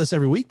talk about this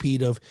every week,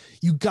 Pete, of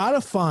you got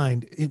to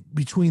find it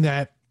between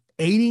that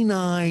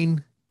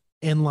 89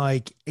 and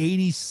like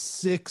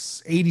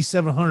 86,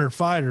 8,700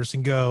 fighters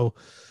and go,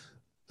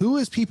 who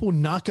is people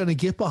not going to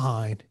get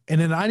behind? And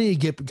then I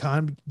need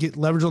to get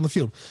leverage on the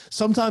field.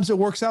 Sometimes it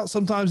works out.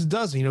 Sometimes it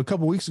doesn't. A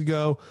couple of weeks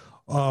ago,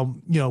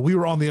 we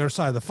were on the other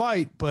side of the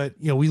fight, but,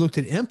 we looked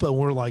at IMPA and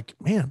we're like,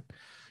 man,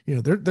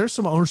 there's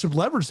some ownership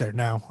leverage there.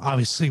 Now,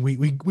 obviously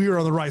we were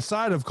on the right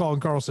side of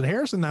calling Carlson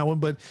Harris in that one,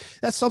 but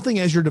that's something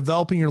as you're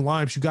developing your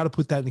lineups, you got to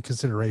put that into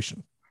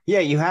consideration. Yeah.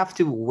 You have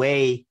to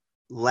weigh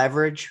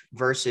leverage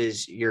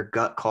versus your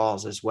gut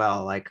calls as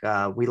well. Like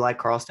we like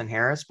Carlson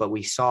Harris, but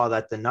we saw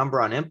that the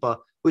number on IMPA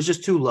was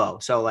just too low.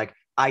 So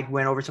I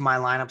went over to my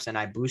lineups and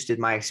I boosted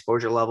my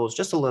exposure levels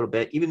just a little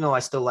bit, even though I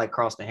still like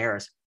Carlson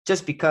Harris,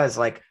 just because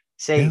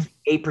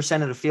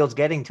 8% of the field's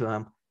getting to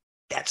him.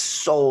 That's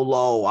so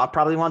low. I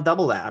probably want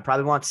double that. I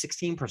probably want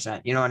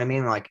 16%. You know what I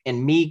mean?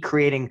 And me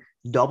creating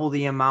double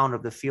the amount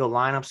of the field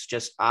lineups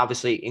just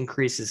obviously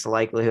increases the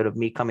likelihood of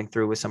me coming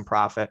through with some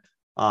profit.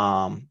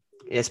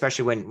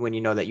 Especially when you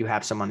know that you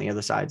have some on the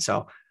other side.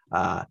 So,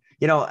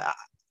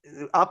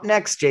 up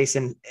next,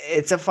 Jason,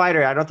 it's a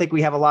fighter I don't think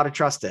we have a lot of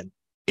trust in.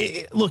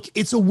 Look,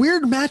 it's a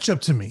weird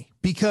matchup to me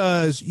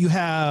because you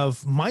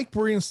have Mike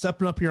Brian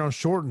stepping up here on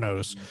short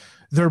notice.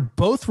 They're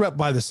both rep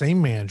by the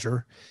same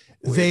manager.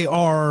 Weird. They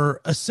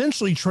are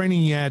essentially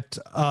training at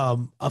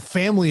a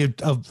family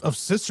of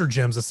sister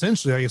gyms,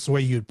 essentially, I guess the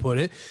way you'd put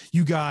it.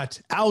 You got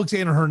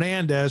Alexander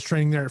Hernandez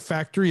training there at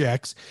Factory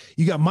X.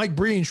 You got Mike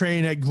Breen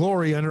training at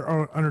Glory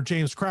under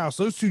James Krause.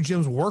 Those two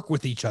gyms work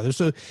with each other.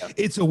 So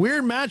It's a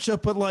weird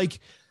matchup, but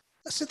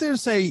I sit there and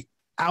say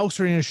Alex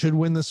Hernandez should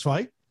win this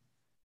fight,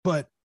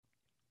 but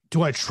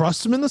do I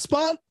trust him in the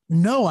spot?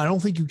 No, I don't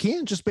think you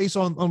can, just based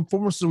on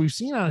performances we've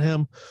seen on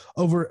him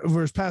over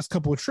his past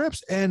couple of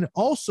trips. And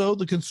also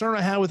the concern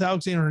I had with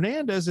Alexander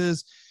Hernandez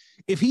is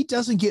if he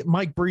doesn't get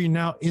Mike Breen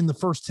out in the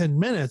first 10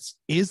 minutes,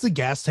 is the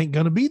gas tank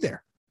going to be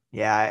there?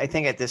 Yeah, I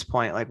think at this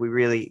point, we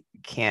really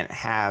can't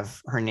have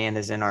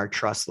Hernandez in our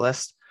trust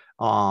list.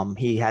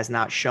 He has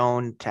not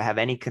shown to have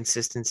any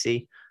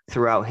consistency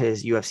throughout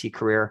his UFC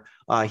career.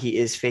 He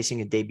is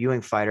facing a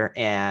debuting fighter,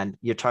 and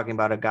you're talking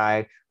about a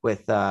guy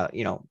with,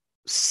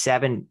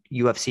 7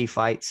 UFC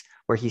fights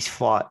where he's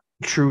fought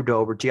True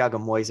Dober,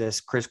 Thiago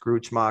Moises, Chris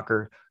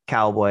Grutzmacher,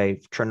 Cowboy,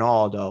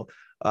 Trinaldo,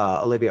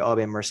 Olivier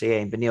Aubin Mercier,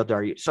 and Beneil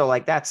Dariush. So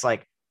that's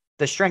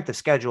the strength of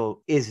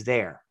schedule is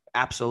there.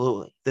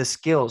 Absolutely. The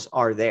skills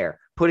are there.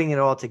 Putting it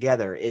all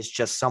together is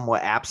just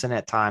somewhat absent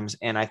at times.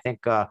 And I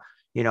think,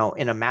 in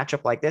a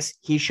matchup like this,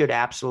 he should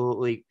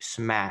absolutely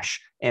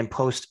smash and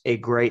post a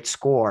great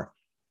score.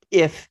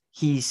 if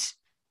he's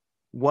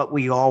what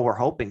we all were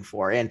hoping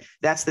for. And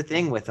that's the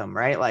thing with him,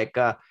 right? Like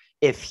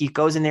if he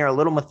goes in there a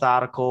little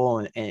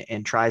methodical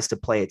and tries to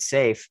play it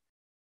safe,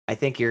 I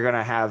think you're going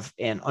to have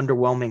an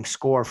underwhelming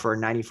score for a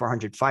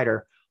 9,400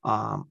 fighter.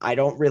 I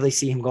don't really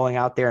see him going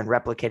out there and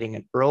replicating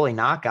an early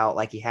knockout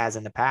like he has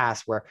in the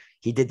past, where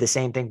he did the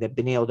same thing to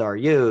Beneil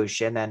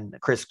Dariush and then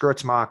Chris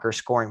Gruetzemacher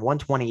scoring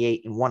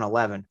 128 and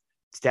 111.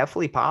 It's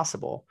definitely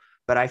possible.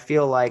 But I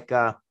feel like,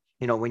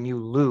 when you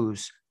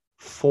lose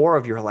 4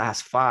 of your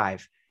last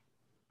 5,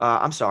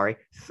 I'm sorry,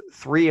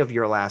 3 of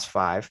your last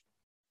 5,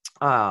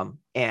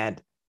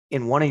 and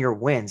in one of your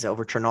wins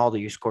over Trinaldo,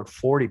 you scored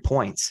 40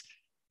 points.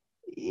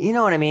 You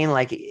know what I mean?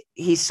 Like,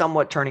 he's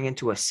somewhat turning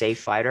into a safe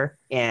fighter.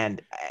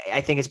 And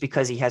I think it's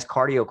because he has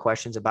cardio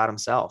questions about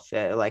himself.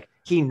 Like,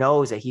 he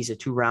knows that he's a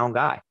 2-round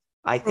guy.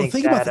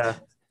 Think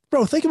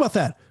about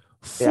that.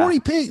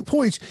 40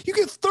 points. You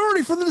get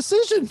 30 for the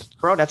decision.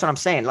 Bro, that's what I'm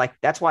saying. Like,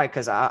 that's why,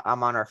 because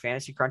I'm on our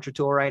fantasy cruncher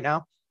tool right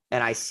now,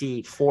 and I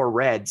see 4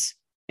 reds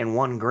and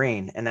 1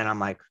 green. And then I'm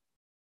like,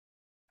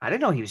 I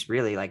didn't know he was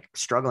really like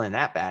struggling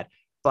that bad.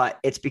 But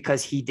it's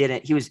because he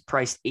was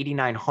priced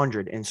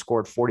 8,900 and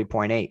scored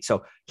 40.8.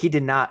 So he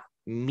did not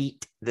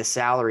meet the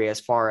salary as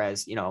far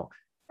as,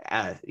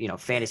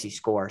 fantasy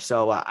score.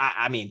 So,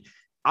 I mean,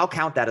 I'll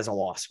count that as a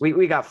loss.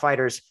 We got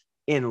fighters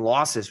in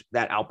losses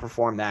that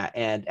outperform that.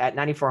 And at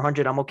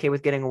 9,400, I'm okay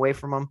with getting away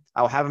from him.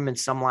 I'll have him in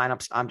some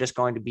lineups. I'm just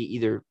going to be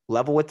either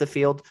level with the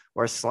field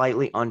or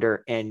slightly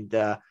under and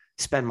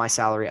spend my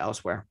salary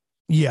elsewhere.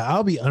 Yeah,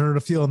 I'll be under the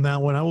field on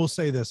that one. I will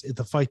say this. If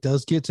the fight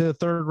does get to the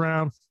 3rd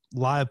round,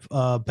 live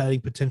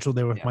betting potential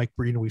there with Mike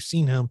Breeden. We've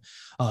seen him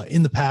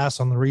in the past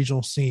on the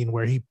regional scene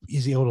where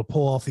he's able to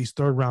pull off these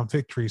 3rd round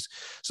victories.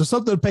 So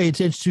something to pay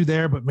attention to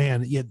there. But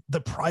man, the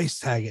price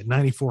tag at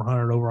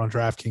 9,400 over on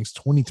DraftKings,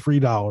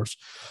 $23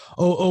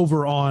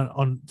 over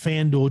on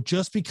FanDuel,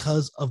 just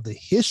because of the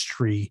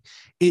history.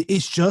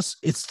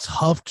 It's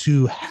tough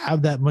to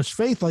have that much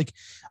faith. Like,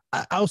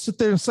 I'll sit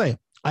there and say,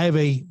 I have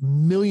a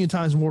million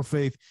times more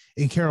faith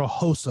in Carol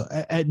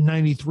Hossa at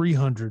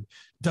 9,300,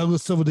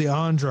 Douglas Silva de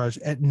Andrade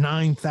at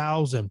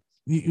 9,000.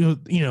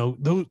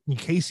 Those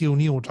Casey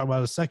O'Neill, we'll talk about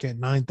in a second,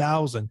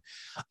 9,000.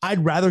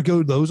 I'd rather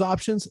go those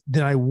options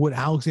than I would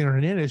Alexander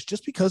Hernandez,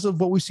 just because of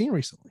what we've seen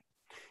recently.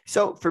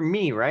 So for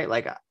me, right,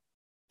 like,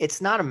 it's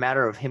not a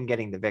matter of him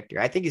getting the victory.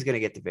 I think he's going to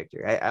get the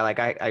victory.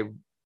 I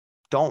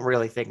don't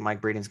really think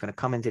Mike Breeden's going to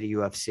come into the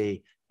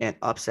UFC and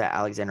upset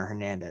Alexander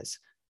Hernandez.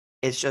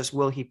 It's just,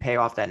 will he pay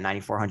off that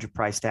 9,400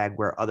 price tag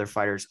where other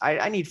fighters,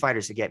 I need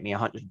fighters to get me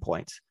 100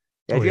 points.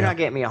 If you're not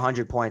getting me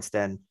 100 points,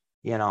 then,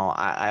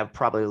 I'll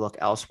probably look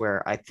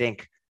elsewhere. I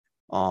think,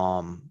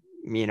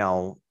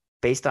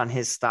 based on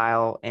his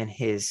style and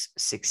his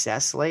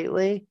success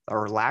lately,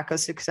 or lack of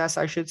success,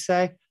 I should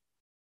say,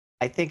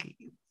 I think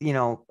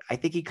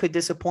he could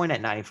disappoint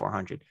at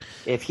 9,400.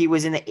 If he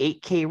was in the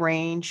 8K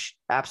range,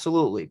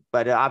 absolutely.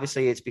 But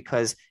obviously it's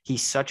because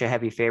he's such a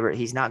heavy favorite.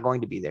 He's not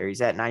going to be there. He's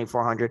at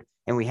 9,400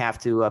 and we have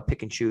to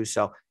pick and choose.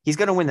 So he's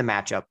going to win the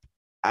matchup.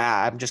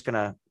 I'm just going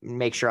to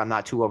make sure I'm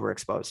not too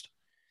overexposed.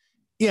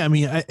 Yeah, I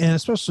mean, and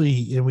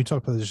especially, and we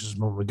talked about this just a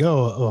moment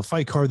ago, a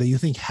fight card that you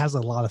think has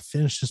a lot of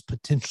finishes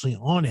potentially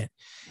on it.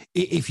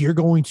 If you're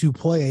going to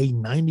play a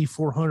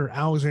 9,400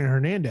 Alexander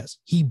Hernandez,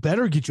 he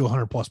better get you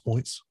 100 plus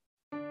points.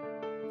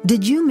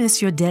 Did you miss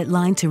your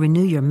deadline to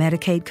renew your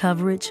Medicaid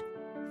coverage?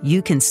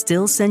 You can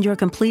still send your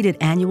completed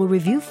annual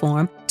review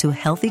form to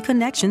Healthy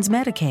Connections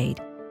Medicaid.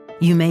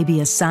 You may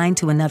be assigned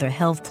to another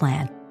health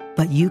plan,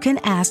 but you can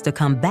ask to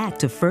come back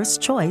to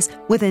First Choice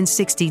within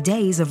 60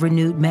 days of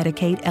renewed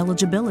Medicaid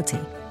eligibility.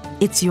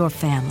 It's your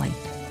family.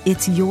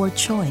 It's your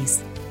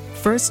choice.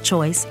 First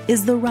Choice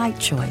is the right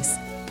choice.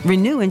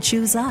 Renew and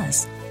choose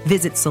us.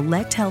 Visit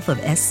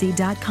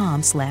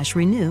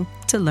selecthealthofsc.com/renew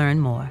to learn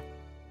more.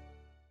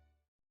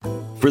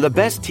 For the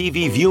best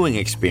TV viewing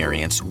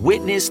experience,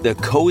 witness the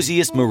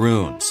coziest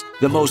maroons,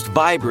 the most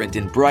vibrant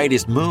and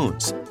brightest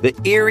moons, the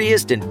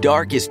eeriest and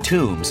darkest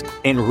tombs,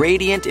 and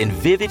radiant and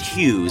vivid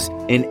hues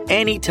in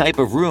any type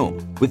of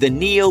room with the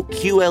Neo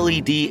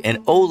QLED and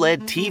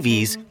OLED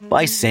TVs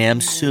by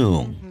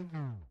Samsung.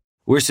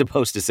 We're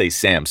supposed to say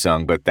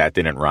Samsung, but that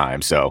didn't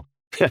rhyme, so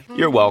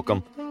you're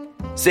welcome.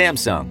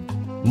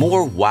 Samsung,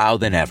 more wow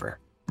than ever.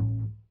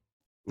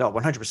 No,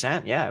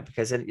 100%. Yeah,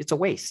 because it's a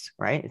waste,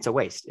 right? It's a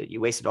waste.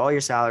 You wasted all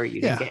your salary.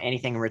 You didn't get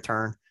anything in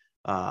return.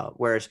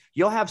 Whereas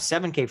you'll have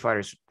 7K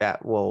fighters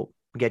that will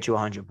get you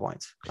 100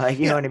 points. Like,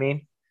 you know what I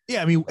mean?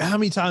 Yeah. I mean, how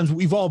many times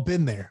we've all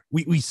been there?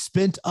 We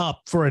spent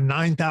up for a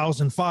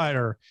 9,000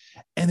 fighter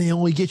and they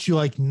only get you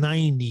like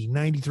 90,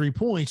 93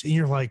 points. And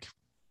you're like,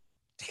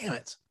 damn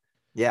it.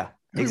 Yeah,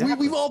 exactly.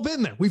 We've all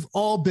been there. We've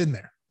all been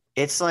there.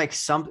 It's like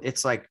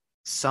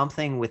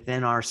something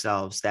within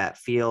ourselves that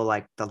feel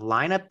like the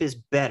lineup is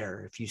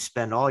better if you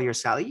spend all your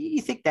salary.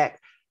 You think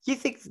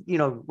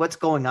what's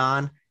going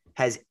on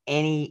has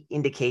any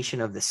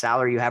indication of the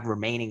salary you have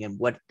remaining and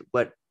what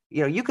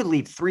you could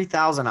leave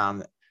 3,000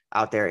 on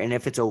out there. And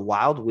if it's a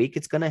wild week,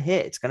 it's going to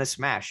hit, it's going to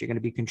smash. You're going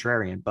to be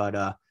contrarian.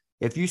 But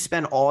if you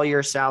spend all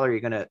your salary,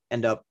 you're going to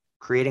end up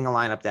creating a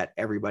lineup that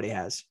everybody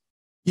has.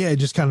 Yeah, it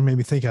just kind of made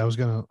me think. I was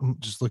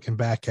just looking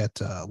back at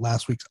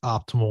last week's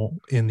optimal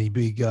in the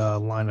big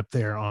lineup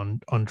there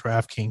on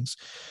DraftKings.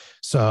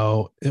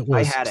 So it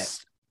was I had it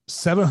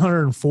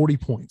 740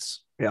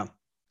 points. Yeah.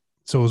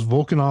 So it was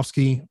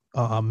Volkanovski,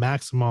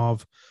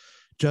 Maximov,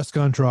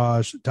 Jessica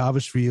Andrade,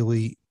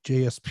 Davishvili,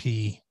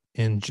 JSP,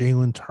 and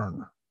Jalen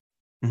Turner.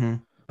 Mm-hmm.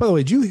 By the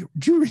way, did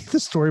you read the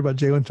story about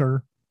Jalen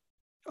Turner?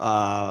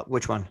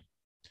 Which one?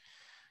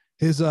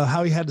 His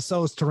how he had to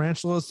sell his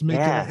tarantulas to make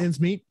ends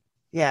meet.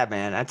 Yeah,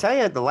 man. I tell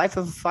you, the life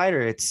of a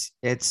fighter, it's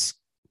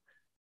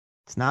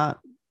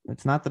not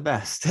the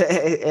best.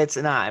 It's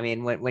not. I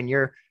mean, when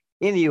you're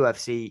in the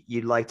UFC,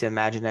 you'd like to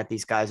imagine that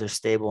these guys are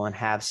stable and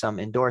have some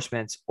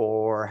endorsements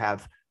or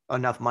have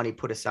enough money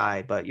put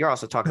aside. But you're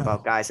also talking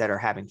about guys that are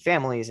having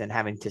families and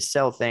having to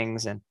sell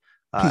things, and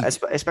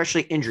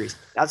especially injuries.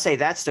 I'd say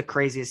that's the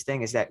craziest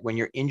thing, is that when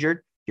you're injured,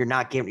 you're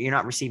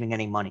not receiving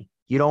any money.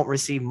 You don't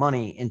receive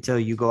money until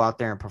you go out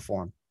there and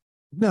perform.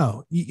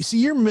 No, you see,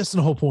 you're missing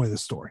the whole point of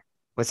this story.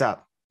 What's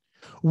up?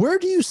 Where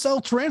do you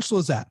sell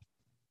tarantulas at?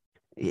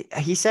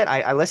 He said,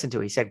 I listened to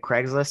it. He said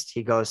Craigslist.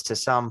 He goes to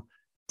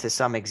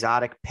some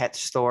exotic pet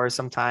stores.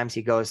 Sometimes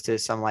he goes to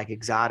some like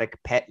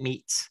exotic pet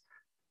meets.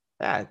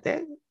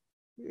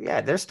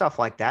 There's stuff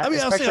like that, I mean,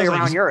 especially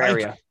around your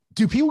area.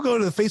 Do people go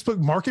to the Facebook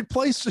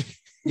Marketplace?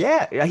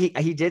 Yeah,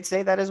 he did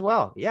say that as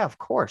well. Yeah, of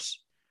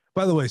course.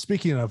 By the way,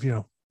 speaking of,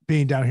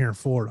 being down here in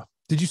Florida,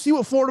 did you see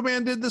what Florida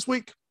man did this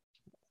week?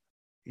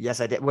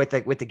 Yes, I did. With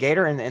the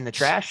gator in the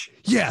trash?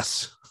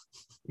 Yes.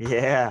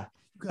 Yeah.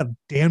 You got a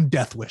damn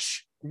death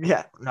wish.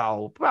 Yeah.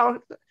 No. Well,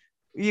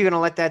 you're going to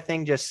let that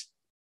thing just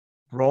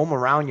roam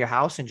around your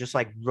house and just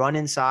like run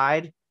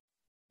inside?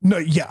 No,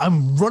 yeah,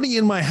 I'm running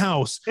in my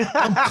house.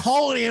 I'm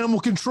calling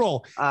animal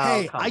control.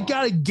 Hey, I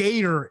got a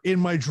gator in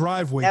my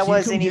driveway. That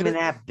wasn't even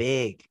that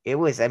big. It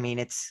was, I mean,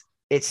 it's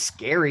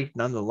scary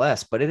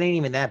nonetheless, but it ain't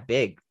even that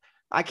big.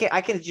 I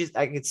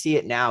can see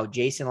it now.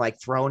 Jason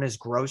like throwing his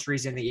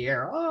groceries in the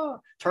air,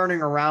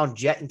 turning around,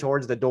 jetting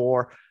towards the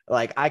door.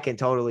 Like I can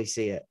totally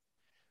see it.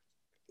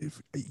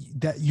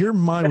 Your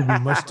mind would be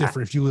much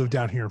different if you lived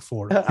down here in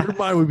Florida. Your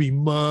mind would be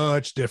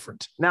much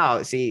different.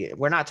 No, see,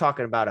 we're not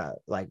talking about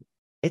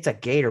it's a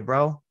gator,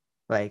 bro.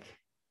 Like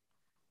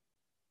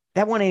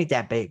that one ain't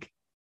that big.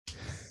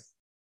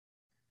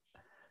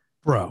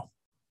 Bro,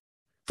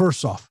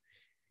 first off,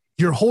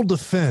 your whole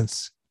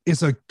defense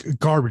is a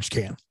garbage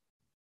can.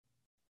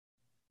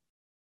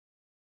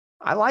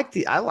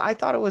 I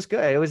thought it was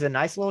good. It was a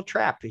nice little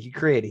trap that he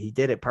created. He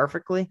did it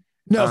perfectly.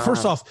 No,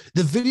 first off,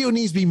 the video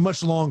needs to be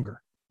much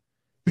longer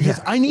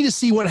because I need to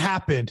see what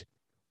happened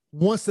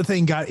once the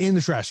thing got in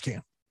the trash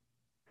can.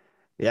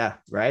 Yeah,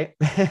 right.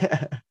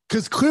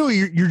 Because clearly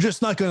you're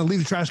just not going to leave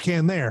the trash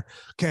can there.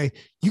 Okay,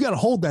 you got to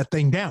hold that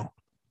thing down.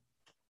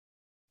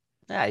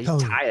 Yeah, you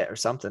tie it or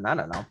something. I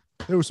don't know.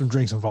 There were some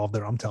drinks involved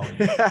there, I'm telling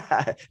you.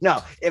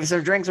 No, if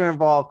some drinks were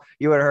involved,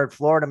 you would have heard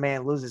Florida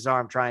man lose his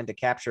arm trying to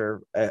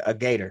capture a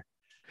gator.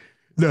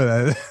 No,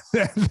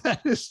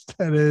 that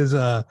is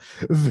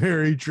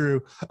very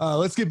true.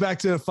 Let's get back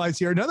to the fights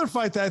here. Another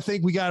fight that I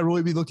think we got to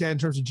really be looking at in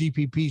terms of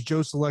GPPs, Joe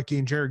Solecki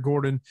and Jared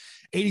Gordon.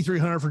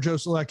 8,300 for Joe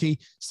Solecki,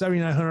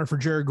 7,900 for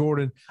Jared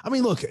Gordon. I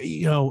mean, look,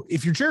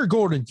 if you're Jared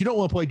Gordon, you don't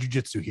want to play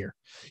jiu-jitsu here.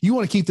 You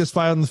want to keep this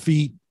fight on the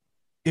feet.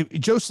 If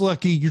Joe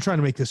Solecki, you're trying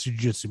to make this a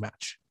jiu-jitsu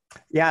match.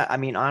 Yeah, I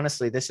mean,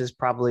 honestly, this is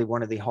probably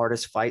one of the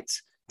hardest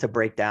fights to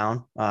break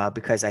down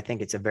because I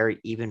think it's a very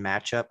even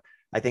matchup.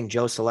 I think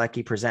Joe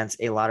Solecki presents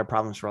a lot of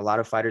problems for a lot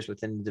of fighters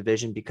within the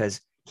division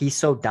because he's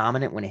so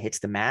dominant when it hits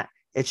the mat.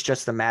 It's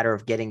just a matter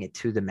of getting it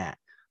to the mat.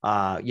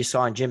 You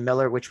saw in Jim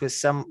Miller, which was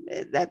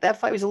that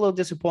fight was a little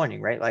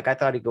disappointing, right? Like I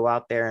thought he'd go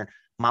out there and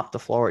mop the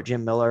floor at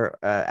Jim Miller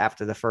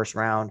after the first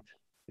round.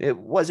 It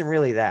wasn't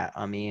really that.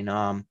 I mean,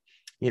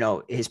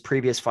 his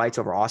previous fights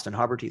over Austin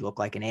Hubbard, he looked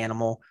like an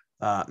animal.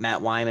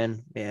 Matt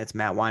Wyman, it's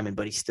Matt Wyman,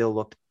 but he still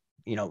looked,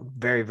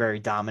 very, very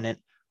dominant.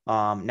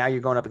 Now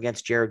you're going up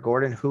against Jared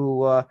Gordon,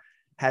 who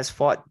has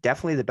fought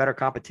definitely the better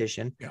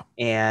competition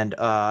and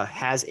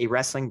has a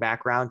wrestling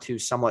background to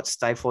somewhat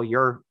stifle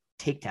your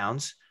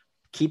takedowns,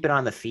 keep it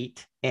on the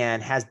feet,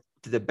 and has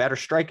the better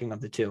striking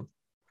of the two.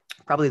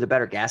 Probably the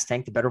better gas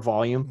tank, the better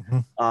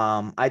volume.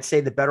 Mm-hmm. I'd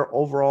say the better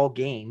overall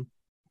game,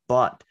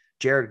 but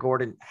Jared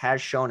Gordon has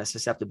shown a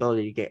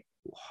susceptibility to get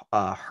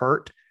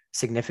hurt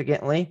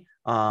significantly.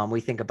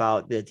 We think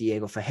about the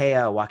Diego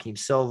Ferreira, Joaquim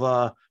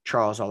Silva,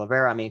 Charles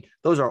Oliveira. I mean,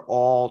 those are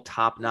all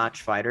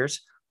top-notch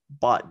fighters,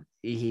 but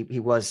he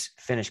was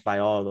finished by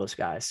all of those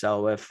guys.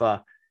 So if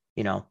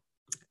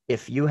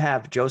you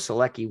have Joe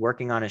Solecki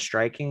working on his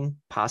striking,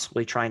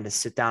 possibly trying to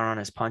sit down on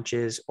his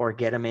punches or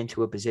get him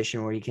into a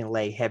position where he can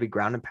lay heavy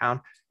ground and pound,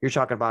 you're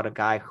talking about a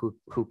guy who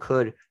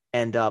could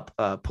end up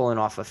pulling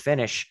off a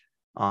finish.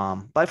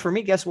 But for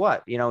me, guess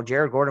what?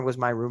 Jared Gordon was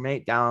my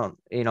roommate down,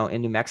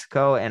 in New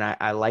Mexico, and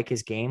I like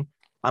his game.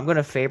 I'm going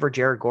to favor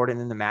Jared Gordon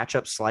in the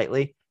matchup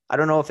slightly. I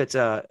don't know if it's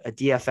a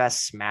DFS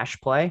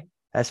smash play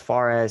as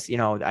far as,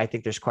 I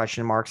think there's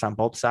question marks on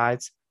both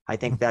sides. I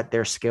think that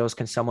their skills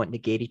can somewhat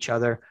negate each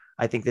other.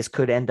 I think this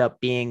could end up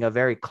being a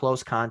very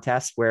close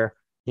contest where,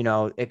 you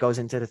know, it goes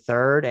into the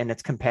third and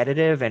it's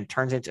competitive and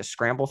turns into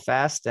scramble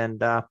fest.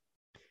 And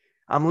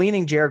I'm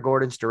leaning Jared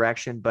Gordon's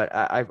direction, but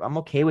I'm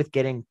okay with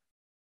getting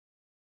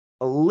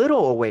a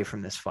little away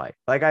from this fight.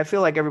 Like, I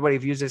feel like everybody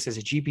views this as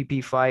a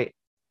GPP fight,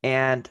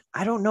 and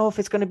I don't know if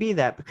it's going to be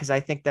that, because I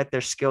think that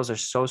their skills are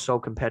so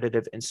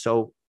competitive and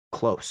so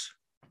close.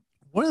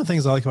 One of the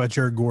things I like about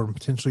Jared Gordon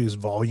potentially is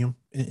volume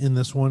in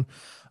this one.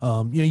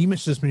 You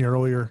mentioned this to me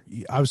earlier.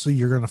 Obviously,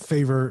 you're going to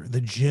favor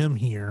the gym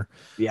here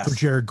for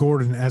Jared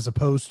Gordon as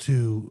opposed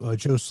to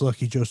Joe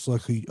Slucky. Joe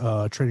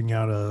Slucky trading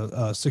out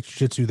a six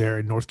jiu-jitsu there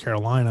in North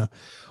Carolina,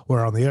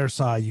 where on the other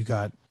side you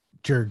got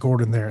Jared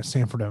Gordon there at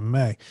Sanford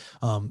MMA.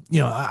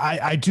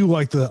 I do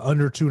like the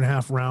under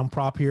 2.5 round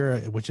prop here,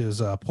 which is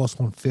plus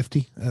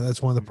 150.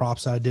 That's one of the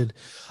props I did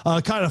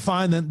kind of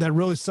find that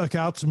really stuck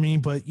out to me.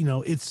 But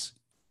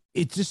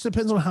it just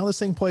depends on how this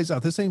thing plays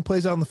out. This thing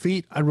plays out on the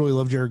feet, I really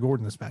love Jared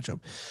Gordon in this matchup.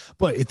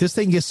 But if this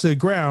thing gets to the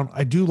ground,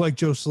 I do like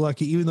Joe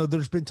Solecki, even though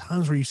there's been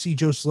times where you see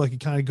Joe Solecki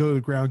kind of go to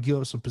the ground, give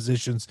up some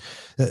positions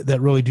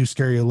that really do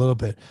scare you a little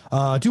bit.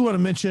 I do want to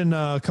mention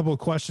a couple of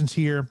questions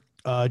here.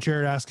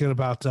 Jared asking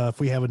about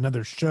if we have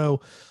another show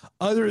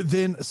other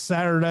than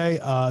Saturday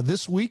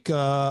this week.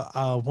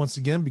 Once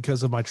again,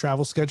 because of my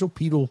travel schedule,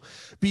 Pete will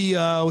be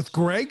with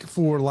Greg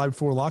for Live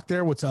Before Lock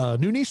there. What's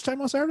noonish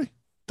time on Saturday?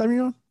 Time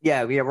you on?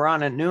 Yeah, we're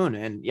on at noon.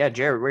 And yeah,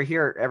 Jared, we're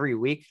here every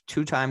week,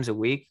 2 times a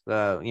week.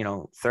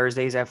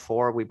 Thursdays at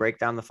 4, we break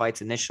down the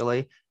fights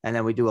initially, and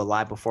then we do a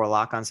Live Before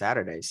Lock on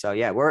Saturdays. So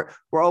yeah, we're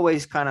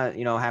always kind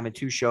of, having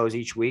 2 shows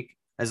each week,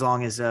 as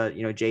long as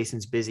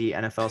Jason's busy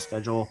NFL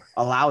schedule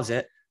allows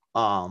it.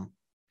 I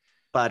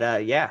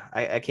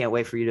can't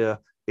wait for you to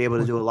be able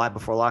to do a Live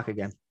Before Lock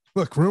again.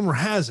 Look, rumor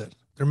has it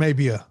there may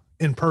be a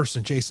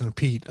in-person Jason and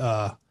Pete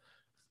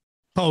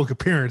public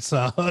appearance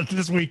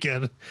this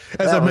weekend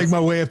as I make my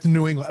way up to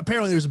New England.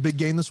 Apparently there's a big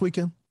game this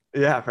weekend.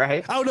 Yeah,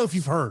 right. I don't know if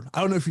you've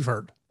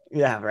heard.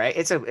 Yeah, right.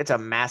 It's a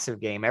massive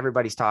game.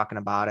 Everybody's talking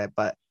about it,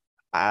 but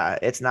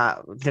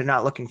they're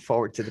not looking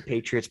forward to the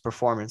Patriots'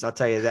 performance. I'll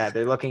tell you that.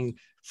 They're looking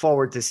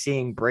forward to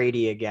seeing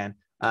Brady again.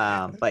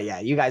 But yeah,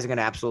 you guys are going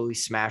to absolutely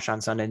smash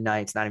on Sunday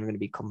night. It's not even going to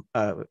be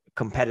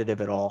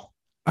competitive at all.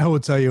 I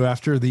will tell you,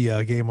 after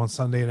the game on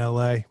Sunday in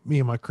LA, me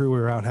and my crew, we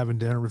were out having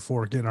dinner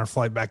before getting our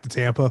flight back to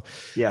Tampa.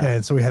 Yeah.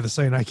 And so we had the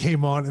Sunday night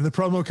game on, and the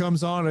promo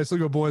comes on. And I still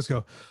go, boys,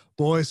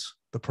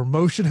 the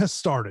promotion has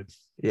started.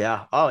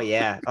 Yeah. Oh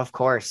yeah, of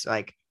course.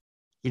 Like,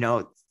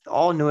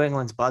 all New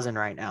England's buzzing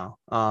right now.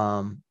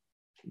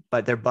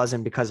 But they're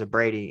buzzing because of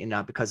Brady and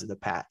not because of the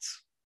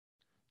Pats.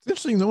 It's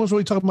interesting. No one's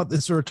really talking about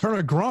this return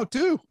of Gronk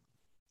too.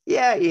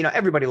 Yeah.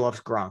 Everybody loves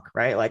Gronk,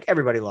 right? Like,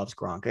 everybody loves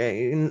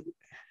Gronk.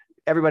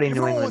 Everybody in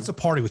New England wants to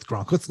party with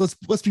Gronk.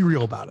 Let's be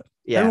real about it.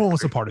 Yeah, everyone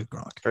wants to party with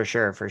Gronk. For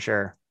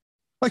sure.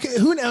 Like,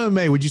 who in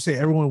MMA would you say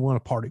everyone would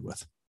want to party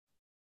with?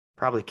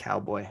 Probably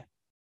Cowboy.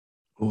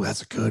 Oh,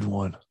 that's a good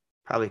one.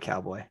 Probably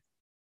Cowboy.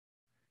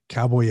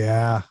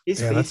 Yeah.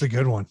 That's a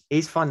good one.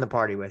 He's fun to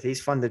party with. He's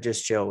fun to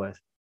just chill with.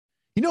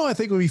 I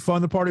think would be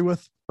fun to party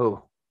with?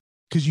 Who?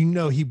 Because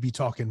he'd be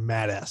talking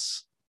mad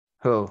ass.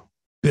 Who?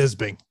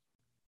 Bisping.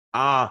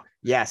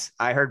 Yes.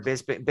 I heard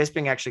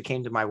Bisping actually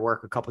came to my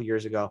work a couple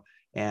years ago.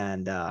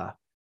 And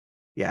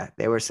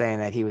they were saying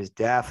that he was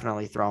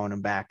definitely throwing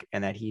him back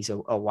and that he's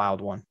a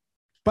wild one.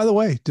 By the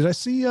way, did I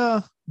see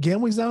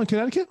gambling's down in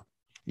Connecticut?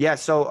 Yeah.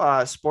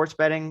 So sports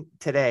betting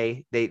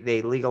today,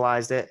 they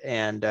legalized it,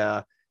 and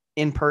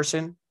in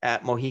person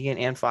at Mohegan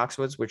and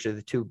Foxwoods, which are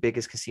the 2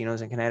 biggest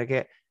casinos in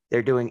Connecticut,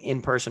 they're doing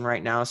in person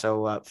right now.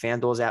 So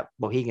FanDuel's at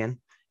Mohegan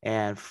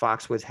and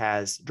Foxwoods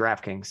has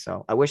DraftKings.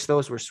 So I wish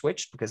those were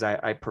switched because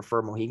I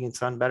prefer Mohegan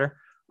Sun better.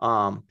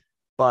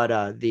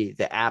 But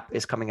the app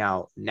is coming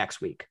out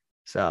next week.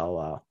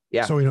 So,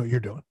 yeah. So we know what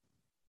you're doing.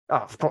 Oh,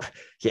 of course.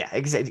 Yeah,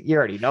 exactly. You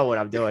already know what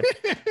I'm doing.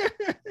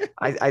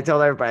 I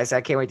told everybody, I said,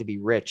 I can't wait to be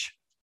rich.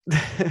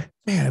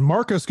 Man,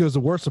 Marcos goes to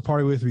worst to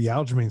party with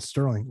Aljamain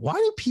Sterling. Why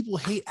do people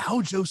hate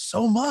Aljo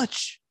so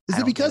much? Is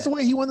it because of the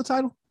way he won the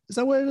title? Is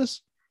that what it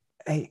is?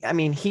 I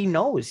mean, he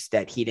knows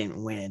that he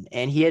didn't win,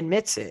 and he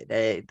admits it.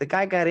 The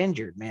guy got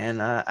injured,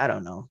 man. I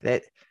don't know.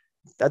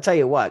 I'll tell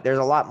you what, there's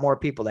a lot more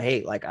people to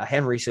hate, like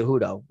Henry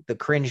Cejudo, the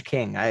cringe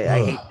king.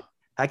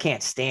 I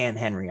can't stand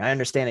Henry. I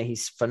understand that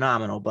he's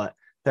phenomenal, but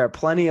there are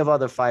plenty of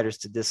other fighters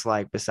to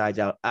dislike besides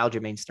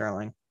Aljamain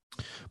Sterling.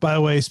 By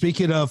the way,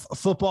 speaking of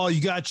football, you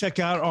got to check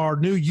out our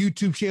new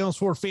YouTube channels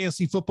for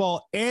fantasy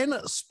football and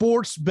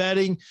sports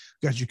betting.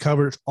 Got you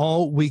covered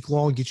all week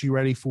long. Get you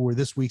ready for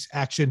this week's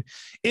action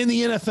in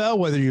the NFL,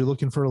 whether you're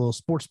looking for a little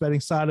sports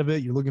betting side of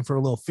it, you're looking for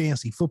a little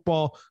fantasy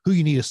football, who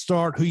you need to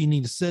start, who you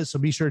need to sit. So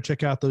be sure to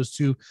check out those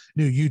 2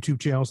 new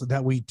YouTube channels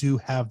that we do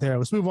have there.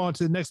 Let's move on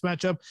to the next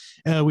matchup.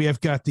 We have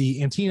got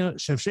the Antina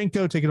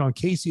Shevchenko taking on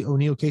Casey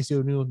O'Neill. Casey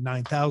O'Neill,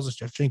 9,000.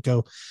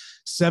 Shevchenko,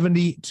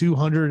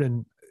 7,200.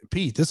 And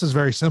Pete, this is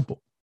very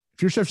simple.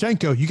 If you're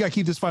Shevchenko, you got to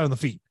keep this fight on the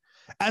feet.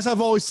 As I've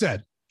always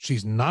said,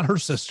 she's not her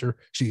sister.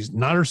 She's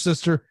not her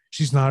sister.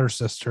 She's not her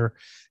sister.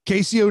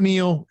 Casey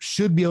O'Neill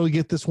should be able to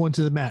get this one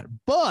to the mat.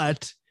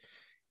 But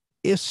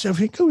if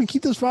Shevchenko can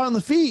keep this fight on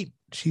the feet,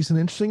 she's an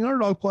interesting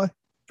underdog play.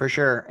 For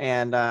sure.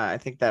 And I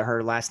think that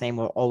her last name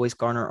will always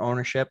garner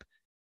ownership.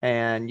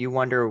 And you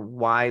wonder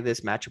why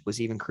this matchup was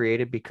even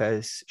created,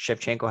 because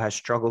Shevchenko has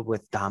struggled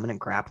with dominant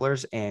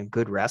grapplers and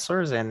good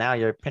wrestlers. And now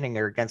you're pinning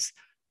her against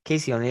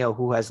Casey O'Neill,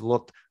 who has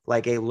looked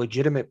like a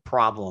legitimate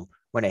problem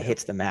when it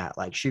hits the mat.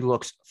 Like, she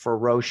looks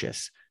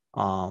ferocious.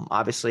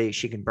 Obviously,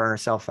 she can burn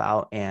herself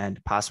out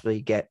and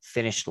possibly get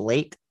finished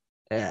late,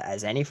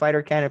 as any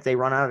fighter can if they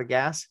run out of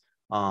gas.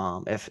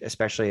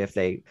 Especially if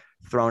they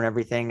thrown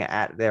everything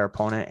at their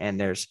opponent and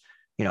their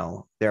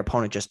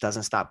opponent just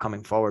doesn't stop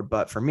coming forward.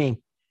 But for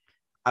me,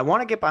 I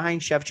want to get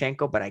behind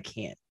Shevchenko, but I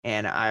can't.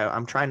 And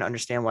I'm trying to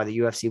understand why the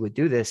UFC would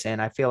do this.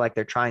 And I feel like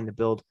they're trying to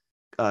build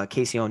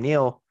Casey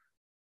O'Neill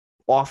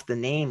off the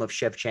name of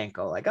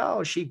Shevchenko. Like,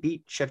 oh, she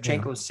beat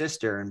Shevchenko's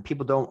sister. And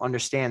people don't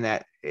understand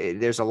that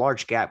there's a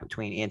large gap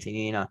between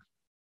Antonina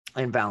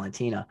and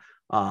Valentina.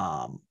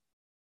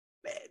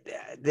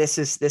 This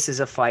is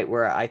a fight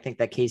where I think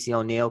that Casey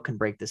O'Neill can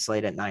break the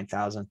slate at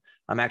 9,000.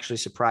 I'm actually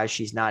surprised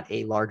she's not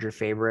a larger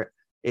favorite.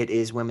 It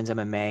is women's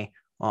MMA.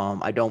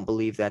 I don't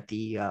believe that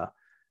the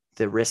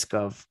risk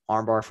of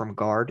armbar from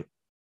guard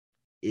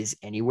is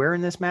anywhere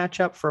in this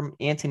matchup from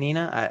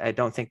Antonina. I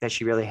don't think that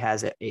she really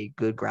has a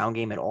good ground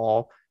game at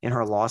all. In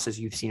her losses,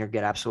 you've seen her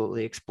get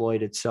absolutely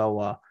exploited.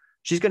 So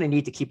she's going to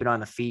need to keep it on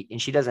the feet, and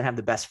she doesn't have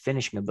the best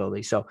finishing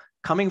ability. So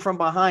coming from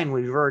behind,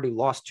 we've already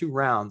lost 2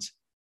 rounds.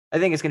 I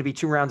think it's going to be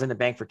 2 rounds in the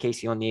bank for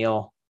Casey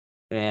O'Neill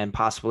and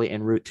possibly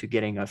en route to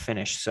getting a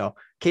finish. So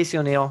Casey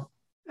O'Neill,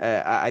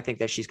 I think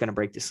that she's going to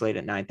break the slate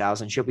at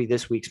 9,000. She'll be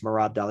this week's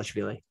Merab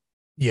Dvalishvili.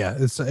 Yeah,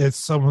 it's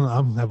someone.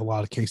 I'm gonna have a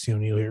lot of Casey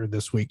O'Neill here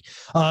this week.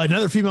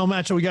 Another female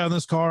matchup we got on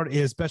this card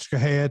is Bethe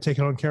Correia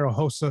taking on Carol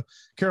Hossa.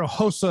 Carol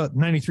Hossa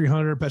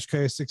 9,300, Bethe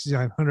Correia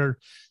 6,900.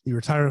 The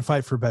retirement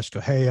fight for Bethe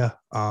Correia.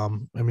 I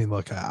mean,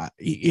 look,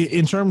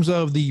 in terms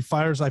of the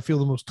fighters, I feel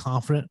the most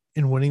confident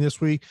in winning this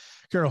week.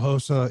 Carol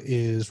Hossa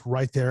is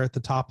right there at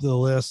the top of the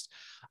list.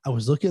 I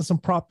was looking at some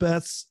prop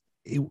bets.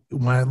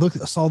 When I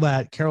saw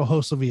that Carol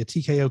Hossa via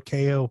TKO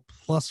KO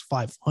plus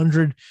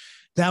 500.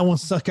 That one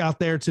stuck out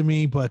there to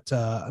me, but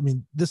I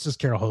mean, this is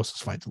Carol Hossa's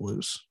fight to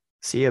lose.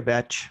 See ya,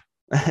 Betch.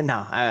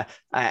 No,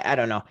 I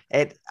don't know.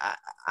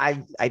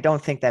 I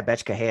don't think that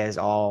Bethe Correia is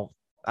all.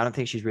 I don't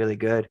think she's really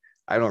good.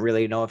 I don't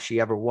really know if she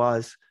ever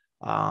was.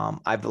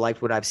 I've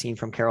liked what I've seen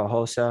from Carol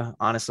Hossa.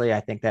 Honestly, I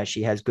think that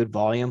she has good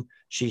volume.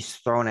 She's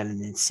thrown at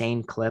an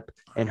insane clip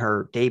in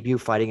her debut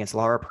fight against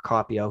Lara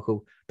Procopio,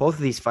 who both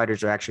of these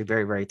fighters are actually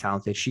very, very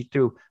talented. She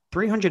threw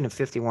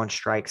 351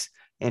 strikes.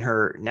 In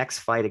her next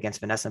fight against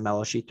Vanessa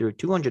Mello, she threw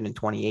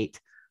 228.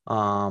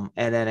 And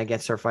then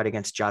against her fight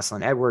against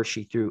Jocelyn Edwards,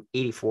 she threw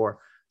 84.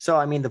 So,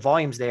 I mean, the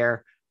volume's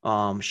there.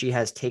 She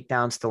has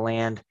takedowns to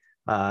land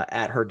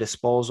at her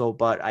disposal,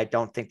 but I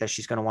don't think that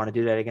she's going to want to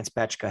do that against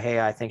Bethe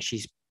Correia. I think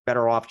she's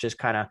better off just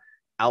kind of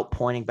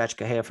outpointing Bethe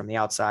Correia from the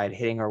outside,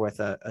 hitting her with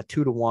a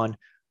 2-to-1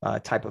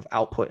 type of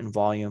output and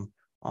volume.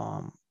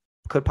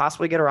 Could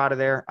possibly get her out of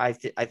there. I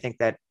think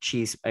that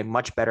she's a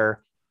much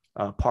better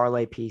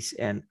parlay piece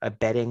and a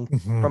betting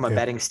from a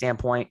betting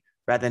standpoint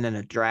rather than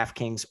a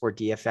DraftKings or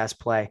DFS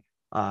play.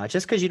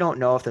 Just because you don't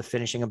know if the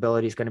finishing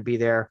ability is going to be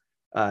there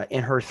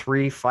in her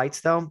 3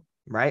 fights, though,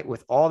 right?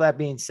 With all that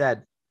being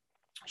said,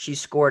 she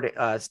scored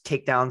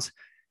takedowns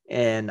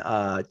in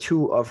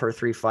 2 of her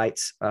 3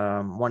 fights. 2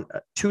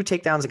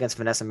 takedowns against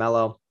Vanessa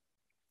Mello,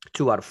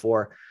 2 out of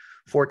 4.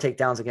 4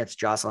 takedowns against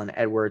Jocelyn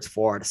Edwards,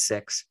 4 out of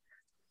 6.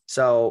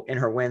 So in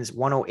her wins,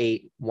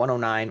 108,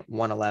 109,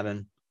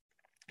 111.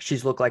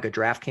 She's looked like a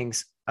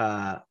DraftKings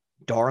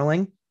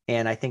darling,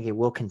 and I think it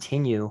will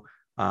continue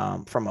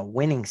from a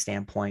winning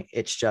standpoint.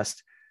 It's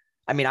just,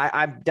 I mean,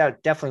 I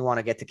definitely want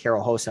to get to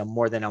Carol Hossa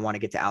more than I want to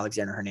get to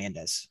Alexander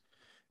Hernandez.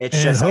 It's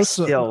and just, Hossa, I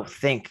still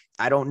think,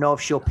 I don't know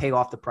if she'll pay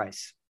off the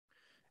price.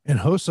 And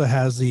Hossa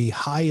has the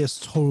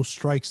highest total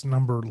strikes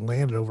number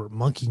landed over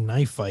Monkey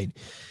Knife Fight.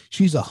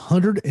 She's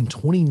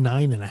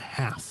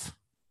 129.5.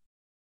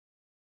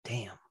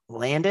 Damn,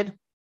 landed?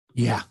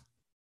 Yeah.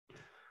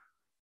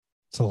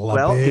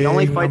 Well, the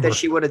only fight that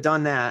she would have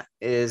done that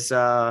is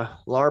Lara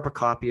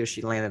Procopio.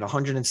 She landed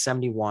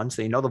 171.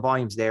 So, the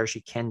volume's there. She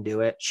can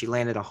do it. She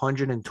landed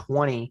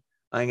 120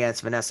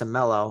 against Vanessa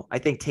Mello. I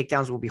think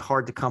takedowns will be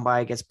hard to come by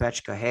against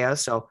Bethe Correia.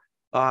 So,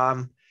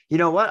 you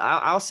know what?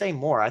 I'll say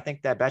more. I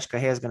think that Bethe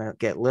Correia is going to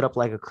get lit up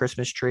like a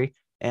Christmas tree.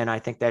 And I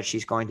think that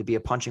she's going to be a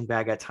punching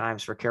bag at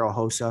times for Carol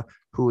Hossa,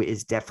 who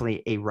is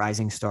definitely a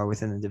rising star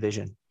within the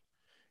division.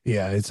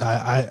 Yeah, it's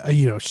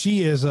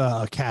she is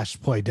a cash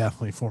play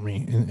definitely for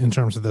me in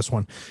terms of this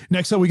one.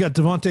 Next up, we got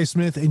Devontae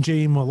Smith and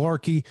Jamie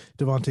Mullarkey.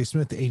 Devontae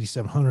Smith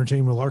 8,700,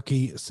 Jamie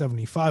Mullarkey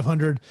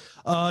 7,500.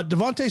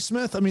 Devontae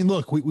Smith, I mean,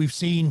 look, we've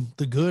seen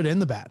the good and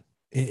the bad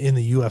in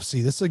the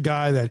UFC. This is a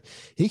guy that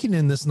he can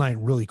end this night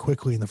really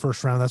quickly in the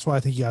first round. That's why I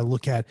think you got to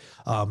look at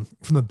from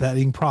the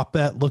betting prop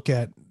bet. Look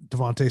at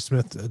Devontae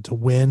Smith to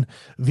win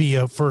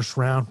via first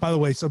round. By the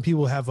way, some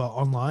people have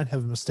online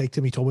have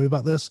mistaken me, told me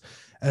about this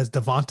as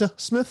Devonta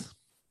Smith,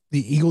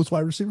 the Eagles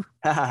wide receiver.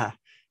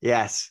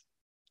 Yes.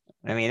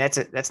 I mean,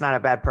 that's not a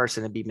bad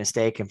person to be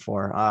mistaken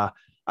for.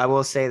 I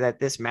will say that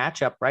this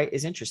matchup, right,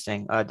 is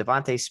interesting.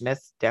 Devontae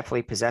Smith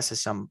definitely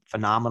possesses some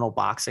phenomenal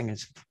boxing and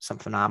some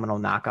phenomenal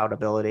knockout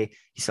ability.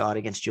 You saw it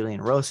against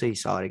Julian Rosa. You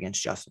saw it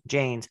against Justin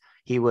James.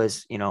 He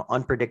was,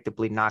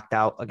 unpredictably knocked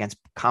out against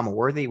Kama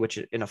Worthy, which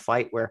in a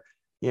fight where,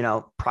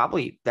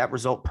 probably that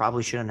result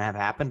probably shouldn't have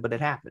happened, but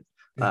it happened.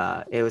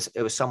 It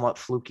was somewhat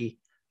fluky.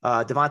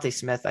 Devontae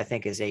Smith, I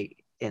think, is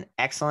an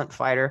excellent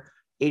fighter.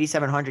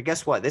 8,700.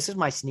 Guess what? This is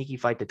my sneaky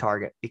fight to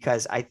target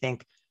because I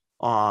think,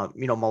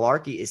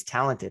 Malarkey is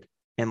talented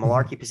and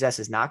Malarkey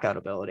possesses knockout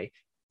ability.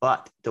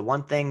 But the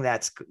one thing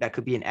that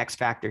could be an X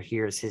factor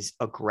here is his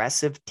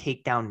aggressive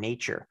takedown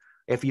nature.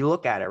 If you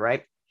look at it,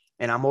 right?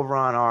 And I'm over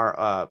on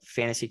our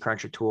fantasy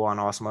cruncher tool on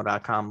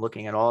awesemo.com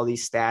looking at all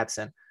these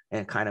stats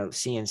and kind of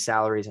seeing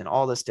salaries and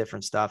all this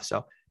different stuff.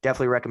 So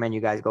definitely recommend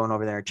you guys going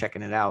over there and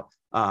checking it out.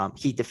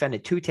 He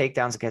defended 2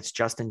 takedowns against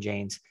Justin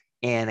James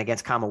and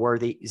against Kama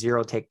Worthy,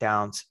 0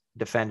 takedowns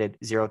defended,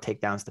 0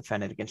 takedowns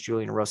defended against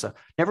Julian Rosa.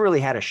 Never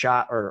really had a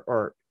shot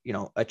or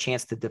a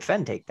chance to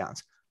defend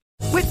takedowns.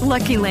 With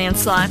Lucky Land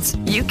Slots,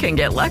 you can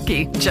get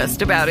lucky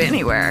just about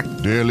anywhere.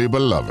 Dearly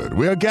beloved,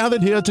 we are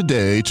gathered here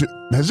today to...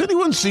 Has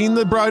anyone seen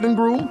the bride and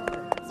groom?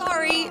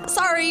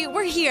 Sorry,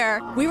 we're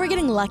here. We were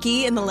getting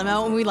lucky in the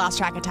limo and we lost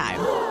track of time.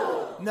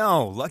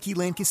 No, Lucky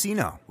Land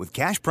Casino, with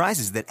cash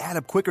prizes that add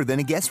up quicker than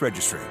a guest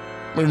registry.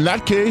 In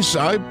that case,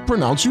 I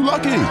pronounce you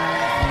lucky.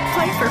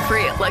 Play for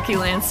free at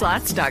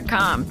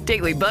LuckyLandSlots.com.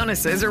 Daily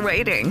bonuses are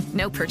waiting.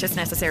 No purchase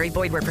necessary.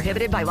 Void where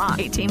prohibited by law.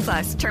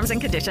 18+. Terms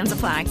and conditions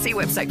apply. See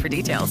website for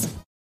details.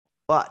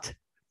 But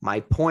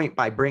my point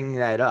by bringing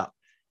that up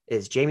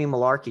is Jamie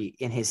Malarkey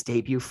in his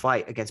debut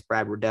fight against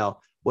Brad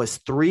Riddell was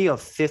 3 of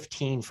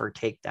 15 for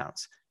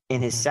takedowns.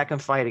 In his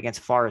second fight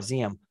against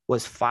Faraziem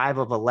was 5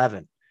 of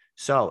 11.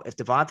 So if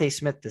Devontae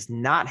Smith does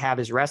not have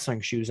his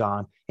wrestling shoes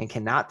on and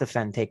cannot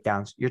defend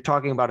takedowns, you're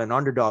talking about an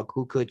underdog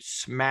who could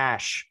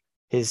smash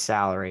his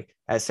salary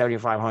at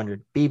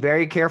 7,500. Be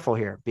very careful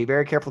here. Be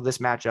very careful this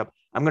matchup.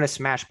 I'm going to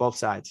smash both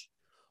sides.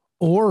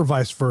 Or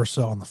vice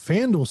versa on the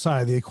FanDuel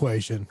side of the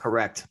equation.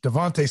 Correct.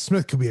 Devontae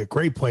Smith could be a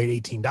great play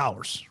at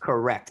 $18.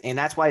 Correct. And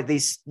that's why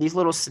these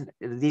little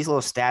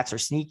stats are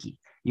sneaky.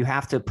 You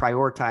have to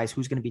prioritize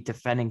who's going to be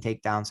defending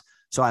takedowns.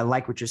 So I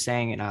like what you're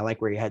saying, and I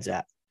like where your head's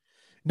at.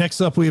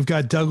 Next up, we've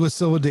got Douglas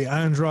Silva de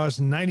Andrade,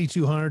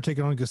 9,200,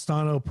 taking on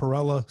Gustavo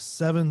Perella,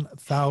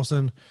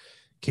 7,000.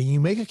 Can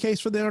you make a case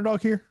for the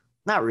underdog here?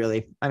 Not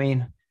really. I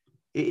mean,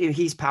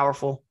 he's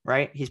powerful,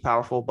 right? He's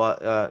powerful,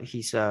 but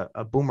he's a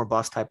boomer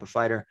bust type of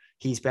fighter.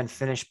 He's been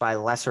finished by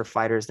lesser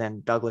fighters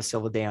than Douglas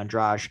Silva de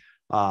Andrade.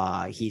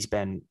 He's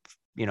been,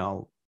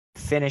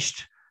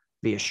 finished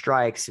via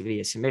strikes,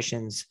 via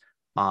submissions,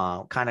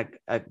 kind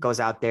of goes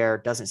out there,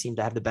 doesn't seem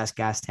to have the best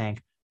gas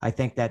tank. I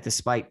think that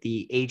despite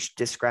the age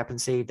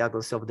discrepancy,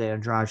 Douglas Silva de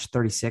Andrade,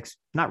 36,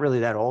 not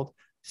really that old,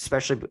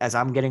 especially as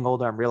I'm getting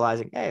older, I'm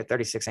realizing, hey,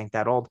 36 ain't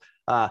that old.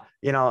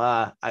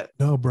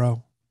 No,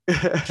 bro.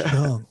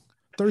 Young.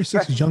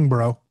 36 is young,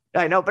 bro.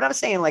 I know, but I'm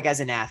saying like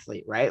as an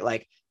athlete, right?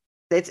 Like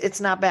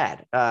it's not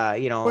bad.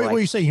 Wait, what are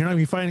you saying? You're not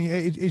even fighting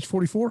age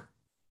 44?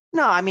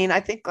 No, I mean, I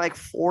think like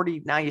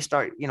 40, now you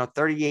start,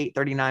 38,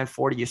 39,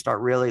 40, you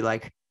start really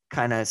like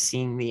kind of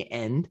seeing the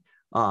end.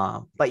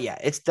 But yeah,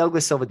 it's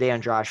Douglas Silva de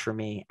Andrade for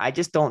me. I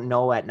just don't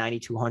know at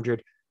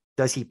 9,200,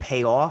 does he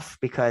pay off?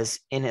 Because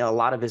in a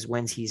lot of his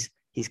wins, he's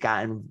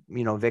gotten,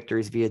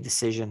 victories via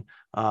decision.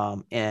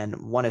 And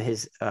one of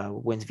his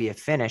wins via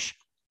finish,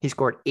 he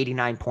scored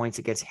 89 points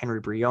against Henry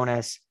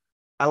Briones.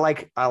 I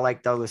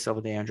like Douglas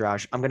Silva de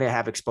Andrade. I'm going to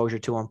have exposure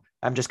to him.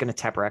 I'm just going to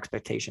temper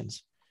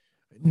expectations.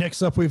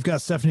 Next up, we've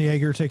got Stephanie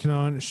Egger taking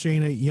on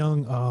Shayna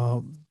Young.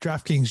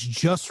 DraftKings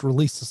just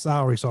released the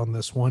salaries on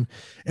this one.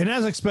 And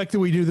as expected,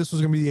 this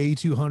was going to be the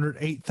 8,200,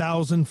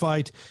 8,000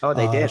 fight. Oh,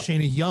 they did.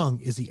 Shayna Young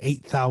is the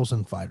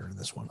 8,000 fighter in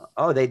this one.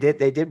 Oh, they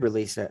did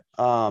release it.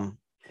 Shayna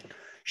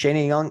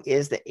Young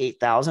is the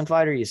 8,000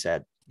 fighter, you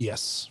said?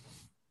 Yes.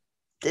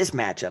 This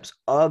matchup's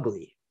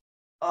ugly.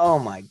 Oh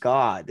my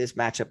God. This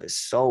matchup is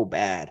so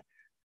bad.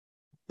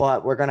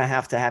 But we're going to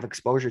have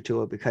exposure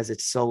to it because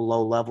it's so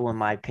low level, in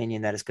my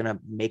opinion, that it's going to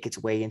make its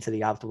way into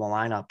the optimal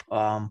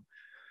lineup.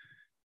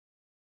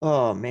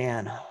 Oh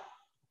man,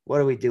 what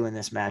do we do in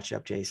this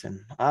matchup,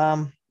 Jason?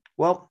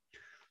 Well,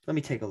 let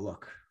me take a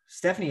look.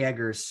 Stephanie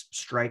Egger's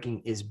striking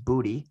is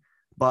booty,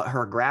 but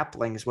her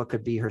grappling is what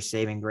could be her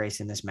saving grace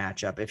in this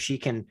matchup. If she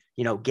can,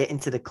 get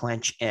into the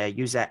clinch,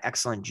 use that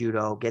excellent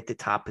judo, get the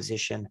top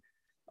position,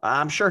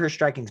 I'm sure her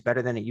striking is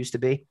better than it used to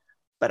be,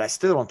 but I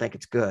still don't think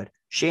it's good.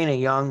 Shayna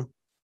Young,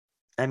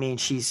 I mean,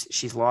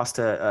 she's lost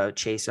to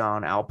Chase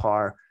on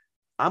Alpar.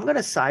 I'm going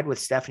to side with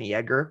Stephanie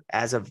Egger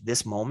as of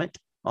this moment.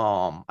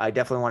 I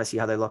definitely want to see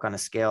how they look on the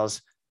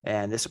scales,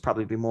 and this will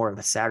probably be more of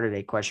a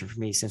Saturday question for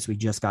me since we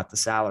just got the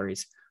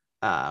salaries.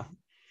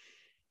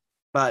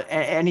 But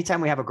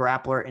anytime we have a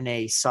grappler in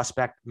a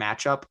suspect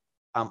matchup,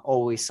 I'm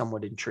always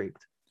somewhat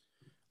intrigued.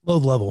 Low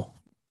level.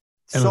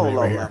 So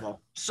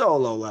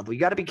low level. You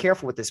got to be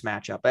careful with this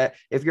matchup.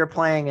 If you're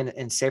playing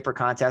in safer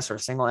contests or a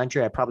single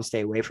entry, I'd probably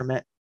stay away from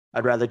it.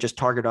 I'd rather just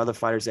target other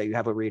fighters that you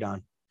have a read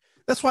on.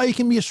 That's why you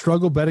can be a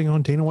struggle betting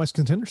on Dana White's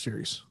Contender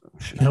Series.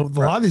 A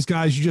lot of these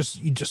guys,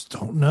 you just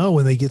don't know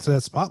when they get to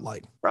that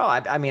spotlight. Bro,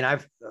 I mean,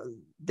 I've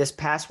this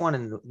past one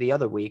and the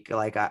other week,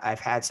 like I've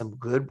had some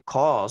good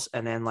calls,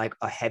 and then like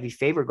a heavy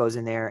favorite goes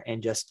in there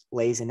and just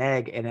lays an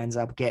egg and ends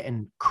up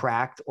getting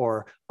cracked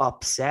or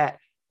upset.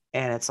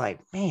 And it's like,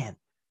 man,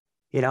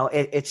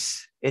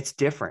 it's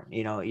different.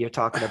 You're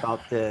talking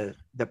about the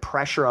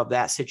pressure of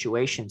that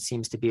situation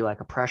seems to be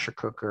like a pressure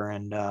cooker.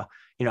 And,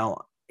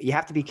 you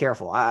have to be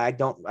careful. I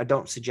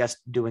don't suggest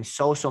doing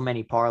so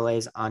many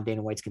parlays on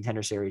Dana White's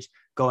Contender Series.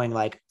 Going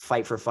like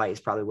fight for fight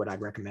is probably what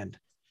I'd recommend.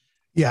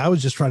 Yeah. I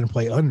was just trying to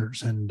play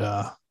unders, and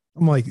I'm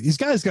like, these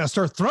guys got to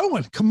start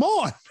throwing. Come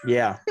on.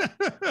 Yeah.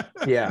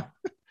 Yeah.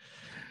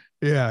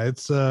 Yeah,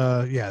 it's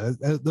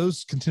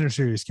those Contender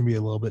Series can be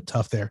a little bit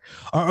tough there.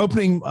 Our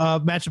opening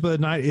matchup of the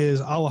night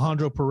is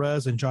Alejandro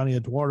Perez and Johnny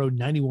Eduardo.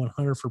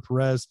 9,100 for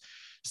Perez,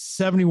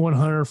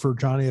 7,100 for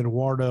Johnny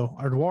Eduardo.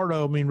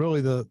 Eduardo, I mean,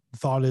 really the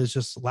thought is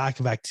just lack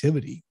of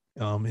activity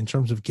in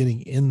terms of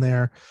getting in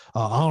there.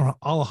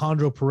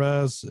 Alejandro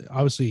Perez,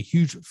 obviously a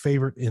huge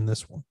favorite in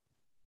this one.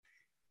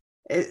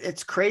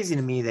 It's crazy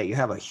to me that you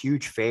have a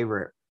huge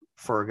favorite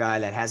for a guy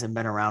that hasn't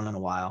been around in a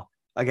while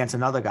against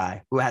another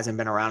guy who hasn't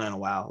been around in a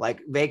while.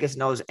 Like, Vegas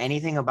knows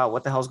anything about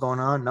what the hell's going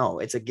on? No,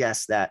 it's a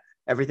guess that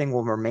everything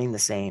will remain the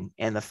same.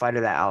 And the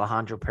fighter that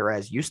Alejandro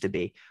Perez used to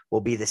be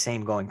will be the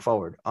same going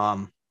forward.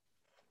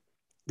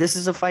 This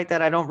is a fight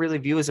that I don't really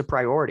view as a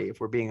priority, if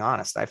we're being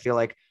honest. I feel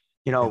like,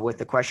 with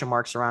the question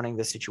mark surrounding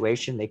the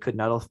situation, they could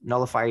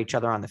nullify each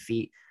other on the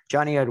feet.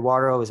 Johnny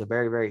Eduardo is a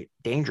very, very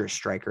dangerous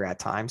striker at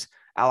times.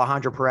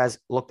 Alejandro Perez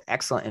looked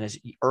excellent in his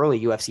early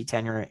UFC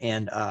tenure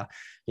and,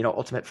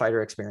 Ultimate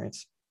Fighter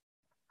experience.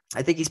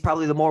 I think he's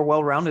probably the more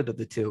well-rounded of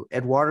the two.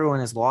 Eduardo in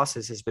his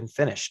losses has been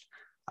finished.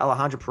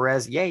 Alejandro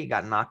Perez, he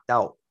got knocked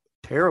out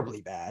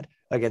terribly bad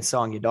against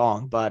Song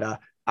Yadong.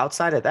 But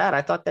outside of that,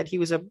 I thought that he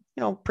was a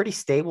pretty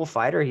stable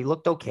fighter. He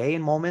looked okay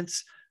in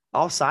moments.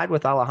 I'll side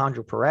with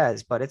Alejandro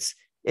Perez, but it's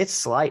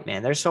slight,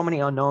 man. There's so many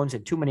unknowns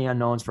and too many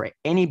unknowns for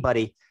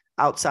anybody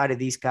outside of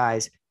these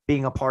guys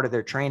being a part of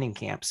their training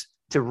camps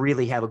to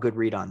really have a good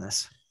read on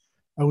this.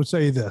 I would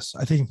say this.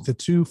 I think the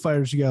two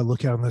fighters you got to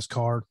look at on this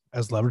card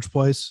as leverage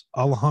plays,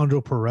 Alejandro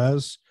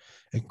Perez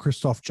and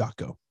Krzysztof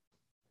Jotko.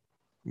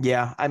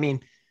 Yeah. I mean,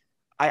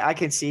 I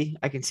can see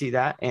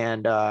that.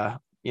 And,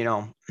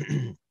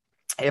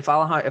 if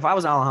I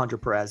was Alejandro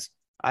Perez,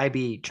 I'd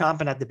be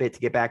chomping at the bit to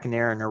get back in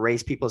there and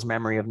erase people's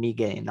memory of me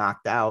getting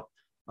knocked out.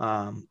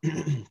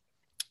 In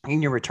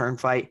your return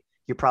fight,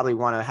 you probably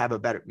want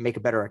to make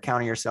a better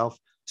account of yourself.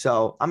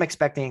 So I'm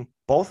expecting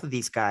both of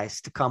these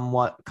guys to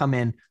come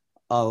in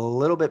a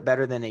little bit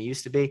better than they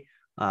used to be.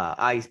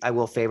 I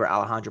will favor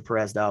Alejandro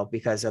Perez though,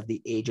 because of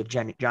the age of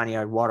Johnny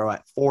Eduardo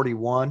at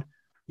 41.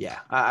 Yeah,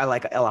 I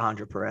like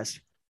Alejandro Perez.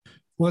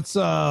 Let's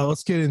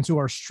get into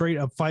our straight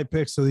up fight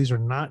picks. So these are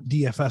not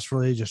DFS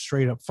related, just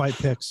straight up fight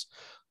picks.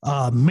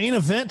 Main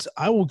event,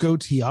 I will go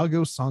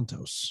Thiago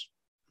Santos.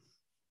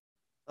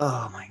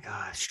 Oh my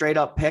God. Straight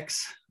up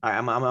picks. All right,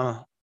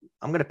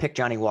 I'm going to pick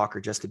Johnny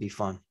Walker just to be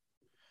fun.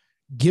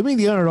 Give me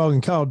the underdog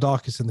and Kyle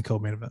Dawkins in the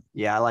co-main event.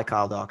 Yeah, I like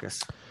Kyle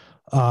Dawkins.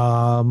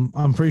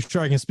 I'm pretty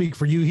sure I can speak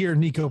for you here,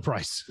 Nico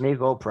Price.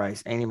 Nico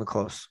Price, ain't even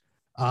close.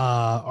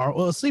 Well,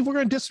 let's see if we're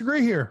going to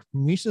disagree here.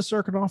 Misha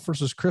Cirkunov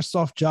versus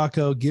Krzysztof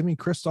Jotko. Give me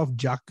Krzysztof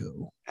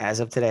Jotko. As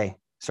of today,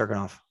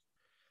 Cirkunov.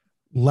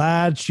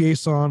 Lad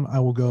Chiasson, I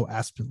will go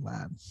Aspen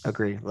Lad.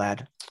 Agree,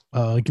 Lad.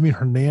 Give me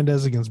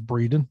Hernandez against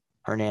Breeden.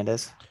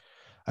 Hernandez.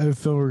 I have a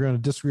feeling we're going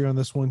to disagree on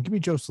this one. Give me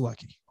Joe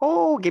Selecki.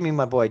 Oh, give me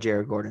my boy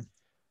Jared Gordon.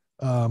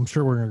 I'm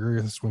sure we're going to agree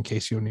with this one.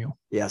 Casey O'Neill.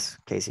 Yes,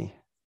 Casey.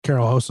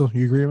 Carol Hossa,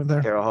 you agree with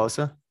there? Carol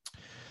Hossa.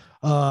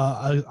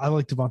 I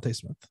like Devontae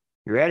Smith.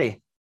 You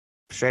ready?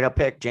 Straight up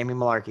pick, Jamie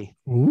Malarkey.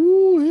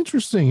 Ooh,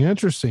 interesting.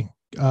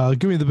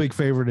 Give me the big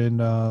favorite in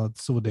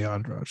Silva de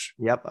Andrade.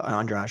 Yep,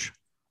 Andrade.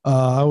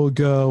 I will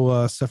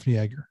go Stephanie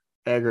Egger.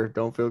 Egger,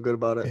 don't feel good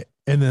about it.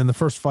 And then the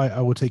first fight,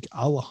 I will take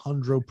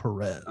Alejandro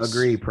Perez.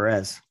 Agree,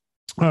 Perez.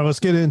 All right, let's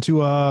get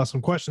into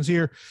some questions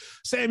here.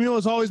 Samuel,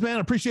 as always, man,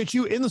 I appreciate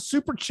you in the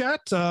super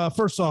chat.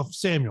 First off,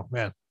 Samuel,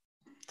 man.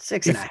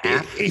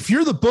 6.5. If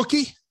you're the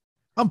bookie,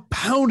 I'm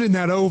pounding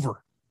that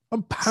over.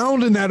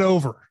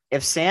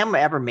 If Sam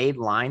ever made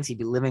lines, he'd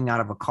be living out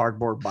of a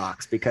cardboard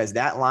box, because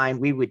that line,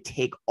 we would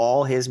take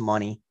all his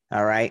money,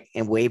 all right,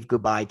 and wave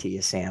goodbye to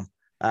you, Sam.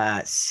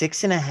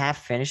 6.5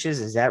 finishes.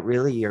 Is that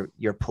really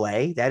your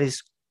play? That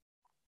is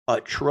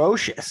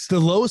atrocious. The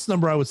lowest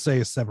number I would say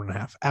is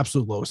 7.5.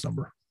 Absolute lowest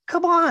number.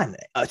 Come on.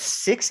 A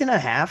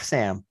 6.5,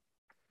 Sam.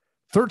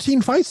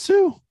 13 fights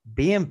too.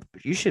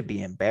 You should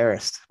be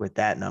embarrassed with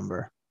that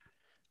number.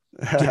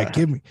 Yeah,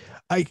 give me.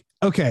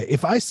 Okay.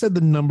 If I said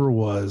the number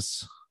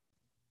was,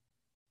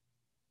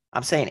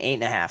 I'm saying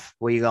 8.5.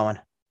 Where you going?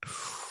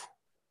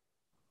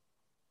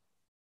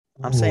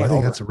 I'm saying I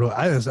think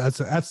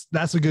over.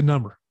 that's a good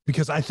number,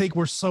 because I think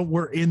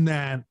we're in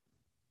that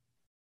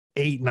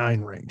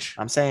 8-9 range.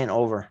 I'm saying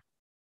over.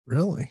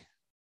 Really?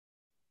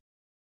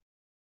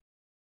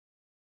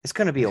 It's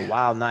going to be a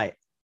wild night.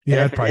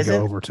 Yeah, I'd probably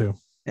go over too.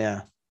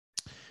 Yeah.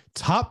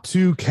 Top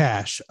 2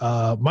 cash.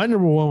 My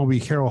number 1 will be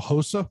Carol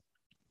Hossa.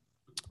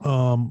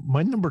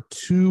 My number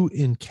 2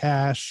 in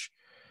cash,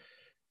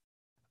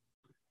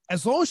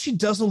 as long as she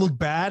doesn't look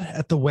bad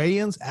at the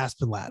weigh-ins,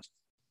 Aspen Ladd.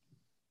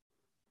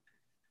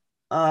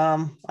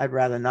 I'd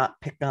rather not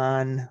pick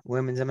on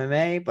women's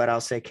MMA, but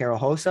I'll say Carol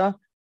Hossa.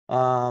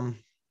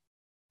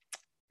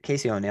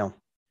 Casey O'Neill.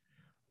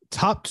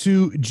 Top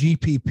 2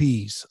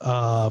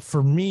 GPPs.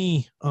 For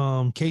me,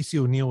 Casey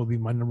O'Neill would be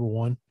my number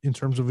 1 in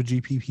terms of a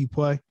GPP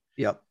play.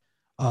 Yep.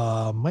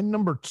 My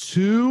number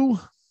 2,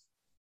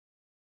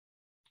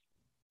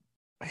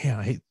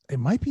 man, it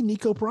might be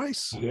Nico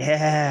Price.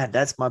 Yeah,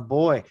 that's my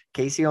boy.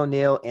 Casey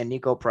O'Neill and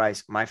Nico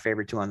Price, my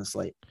favorite 2 on the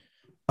slate.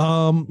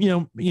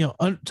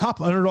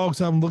 Top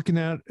underdogs I'm looking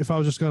at, if I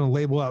was just going to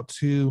label out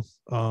 2,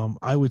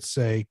 I would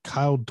say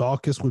Kyle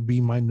Dawkins would be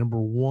my number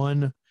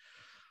 1.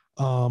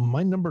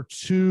 My number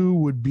 2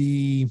 would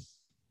be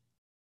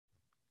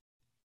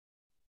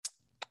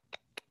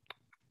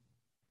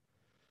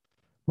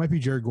might be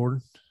Jared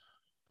Gordon.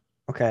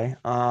 Okay.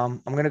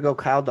 I'm going to go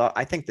Kyle Dawkins.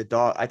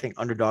 I think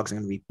underdogs are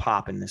going to be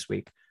popping this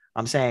week.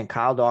 I'm saying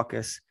Kyle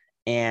Dawkins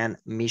and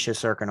Misha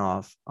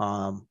Serkinov.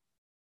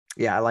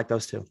 Yeah, I like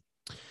those 2.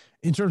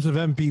 In terms of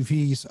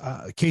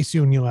MPVs, Casey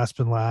O'Neill,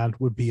 Aspen Ladd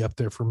would be up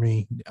there for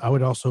me. I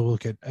would also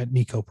look at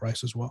Nico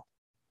Price as well.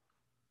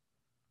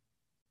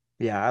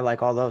 Yeah, I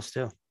like all those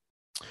too.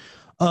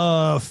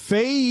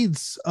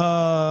 Fades.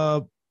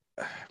 I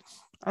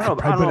don't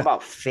know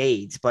about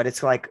fades, but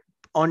it's like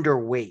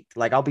underweight.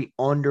 Like I'll be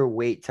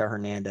underweight to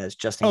Hernandez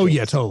just in case.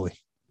 Yeah, totally.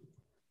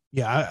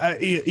 Yeah,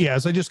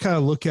 as I just kind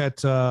of look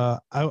at,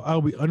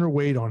 I'll be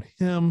underweight on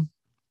him,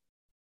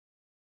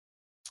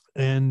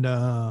 and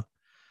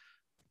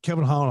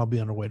Kevin Holland, I'll be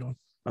underweight on.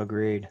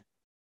 Agreed.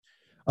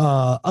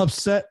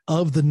 Upset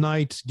of the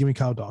night, give me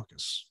Kyle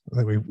Dawkins. I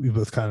think we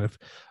both kind of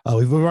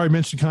we've already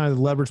mentioned kind of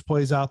the leverage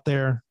plays out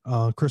there.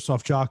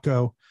 Christoph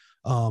Jocko,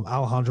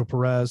 Alejandro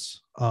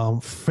Perez.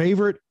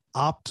 Favorite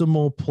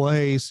optimal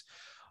plays.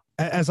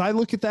 As I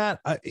look at that,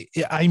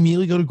 I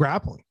immediately go to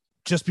grappling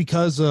just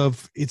because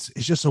of it's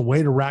just a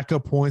way to rack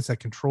up points at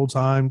control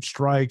time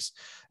strikes.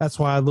 That's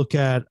why I look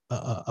at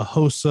a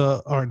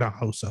Hossa or not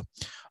Hossa,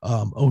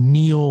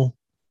 O'Neill,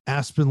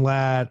 Aspen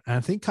Ladd, and I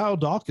think Kyle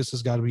Dawkins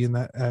has got to be in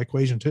that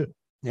equation too.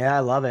 Yeah, I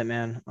love it,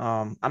 man.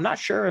 I'm not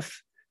sure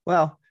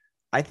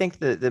I think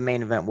the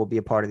main event will be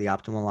a part of the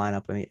optimal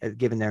lineup. I mean,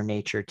 given their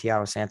nature,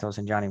 Thiago Santos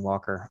and Johnny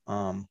Walker.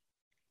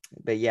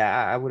 But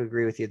yeah, I would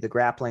agree with you. The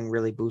grappling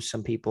really boosts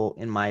some people,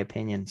 in my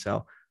opinion.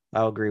 So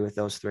I'll agree with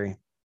those 3.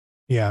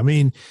 Yeah, I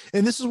mean,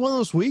 and this is one of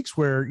those weeks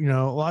where,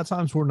 a lot of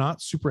times we're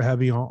not super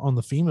heavy on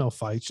the female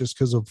fights just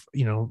because of,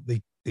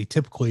 they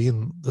typically,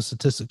 and the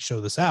statistics show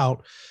this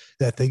out,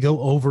 that they go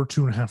over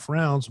 2.5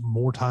 rounds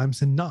more times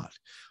than not.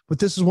 But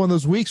this is one of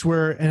those weeks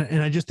where,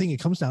 and I just think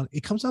it comes down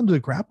to the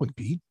grappling,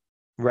 Pete.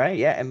 Right.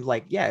 Yeah. And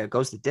it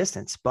goes the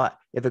distance, but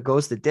if it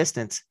goes the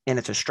distance and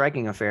it's a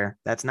striking affair,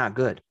 that's not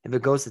good. If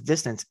it goes the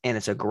distance and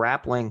it's a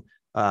grappling,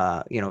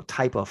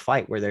 type of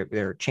fight where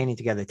they're chaining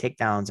together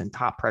takedowns and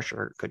top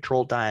pressure,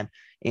 control time,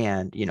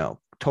 and,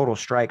 total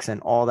strikes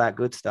and all that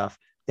good stuff,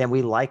 then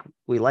we like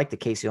the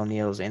Casey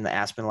O'Neills and the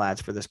Aspen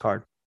Ladds for this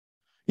card.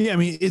 Yeah, I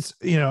mean, it's,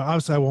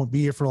 obviously I won't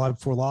be here for Live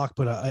Before Lock,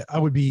 but I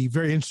would be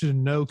very interested to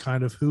know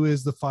kind of who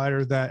is the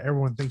fighter that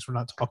everyone thinks we're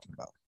not talking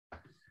about.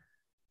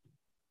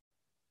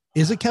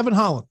 Is it Kevin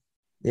Holland?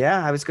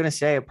 Yeah, I was going to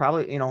say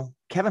probably,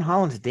 Kevin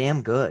Holland's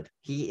damn good.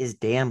 He is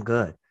damn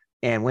good.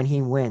 And when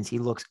he wins, he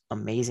looks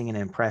amazing and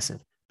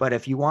impressive. But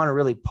if you want to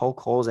really poke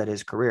holes at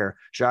his career,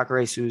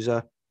 Jacare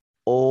Souza,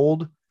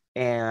 old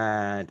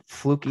and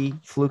fluky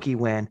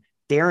win.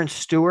 Darren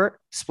Stewart,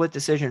 split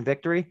decision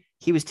victory.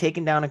 He was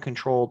taken down and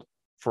controlled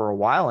for a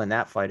while in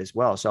that fight as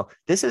well. So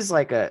this is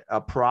like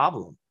a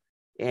problem.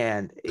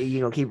 And,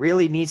 he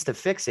really needs to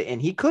fix it.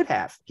 And he could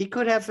have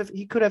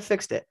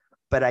fixed it.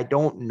 But I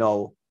don't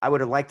know. I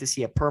would have liked to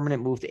see a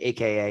permanent move to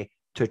AKA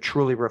to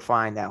truly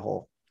refine that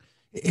hole.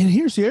 And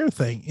here's the other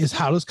thing is,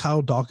 how does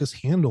Kyle Dawkins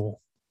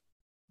handle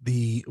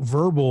the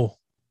verbal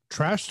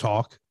trash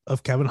talk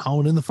of Kevin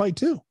Holland in the fight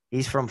too?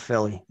 He's from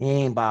Philly. He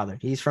ain't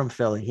bothered. He's from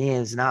Philly. He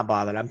is not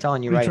bothered. I'm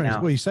telling you right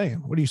now. What are you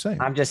saying? What are you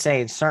saying? I'm just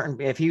saying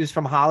if he was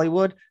from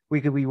Hollywood, we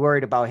could be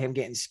worried about him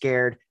getting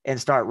scared and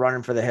start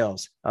running for the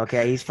hills.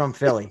 Okay. He's from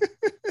Philly.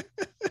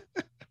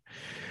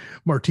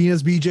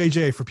 Martinez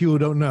BJJ for people who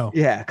don't know.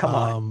 Yeah, come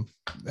on.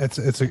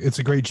 It's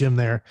a great gym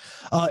there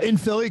in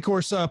Philly. Of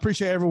course,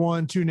 appreciate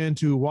everyone tuning in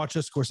to watch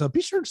us. Of course,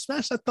 be sure to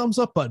smash that thumbs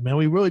up button, man.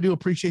 We really do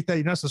appreciate that.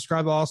 You're not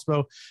subscribed to Osmo,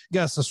 you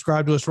got to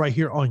subscribe to us right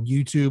here on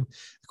YouTube.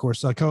 Of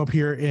course, come up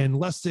here in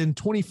less than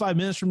 25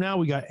 minutes from now.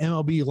 We got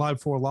MLB Live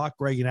Before Lock.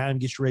 Greg and Adam,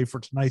 get you ready for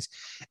tonight's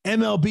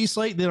MLB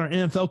slate. Then our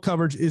NFL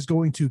coverage is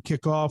going to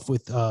kick off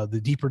with the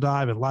deeper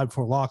dive and Live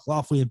Before Lock.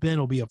 Lawfully and Ben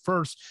will be up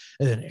first,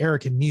 and then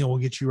Eric and Neil will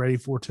get you ready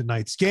for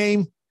tonight's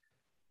game.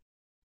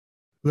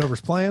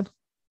 Whoever's playing,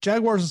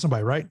 Jaguars or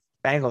somebody, right?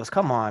 Bengals,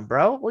 come on,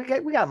 bro. We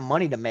got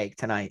money to make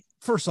tonight.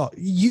 First off,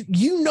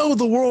 you know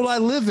the world I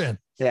live in.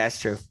 Yeah,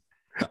 that's true.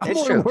 I'm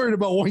only worried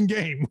about one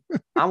game.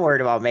 I'm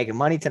worried about making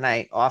money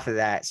tonight off of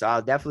that. So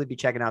I'll definitely be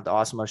checking out the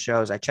Awesemo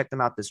shows. I checked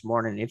them out this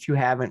morning. If you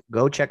haven't,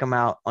 go check them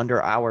out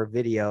under our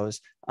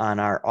videos on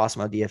our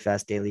Awesemo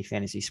DFS Daily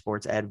Fantasy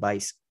Sports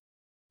Advice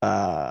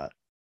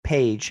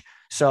page.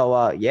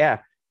 So yeah,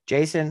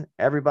 Jason,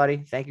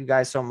 everybody, thank you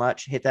guys so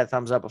much. Hit that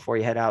thumbs up before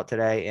you head out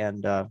today.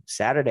 And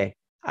Saturday,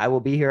 I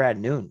will be here at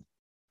noon.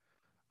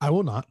 I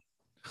will not.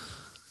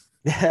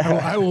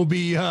 I will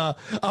be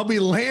I'll be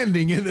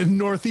landing in the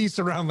Northeast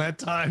around that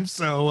time.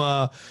 So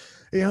I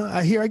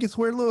hear I get to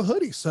wear a little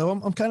hoodie, so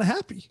I'm kind of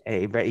happy.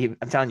 Hey,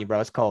 I'm telling you,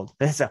 bro, it's cold.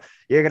 So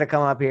you're gonna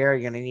come up here,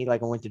 you're gonna need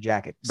like a winter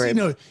jacket. See,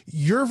 no,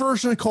 your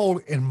version of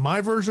cold and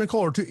my version of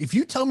cold are two. If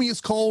you tell me it's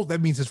cold, that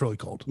means it's really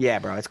cold. Yeah,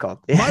 bro, it's cold.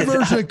 My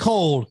version of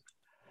cold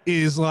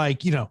is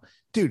like, dude,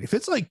 if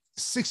it's like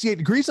 68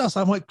 degrees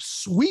outside, I'm like,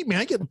 sweet, man,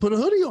 I get to put a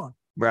hoodie on.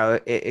 Bro,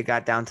 it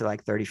got down to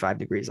like 35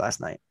 degrees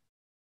last night.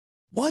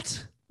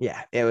 What?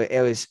 Yeah,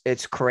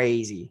 it's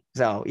crazy.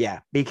 So yeah,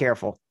 be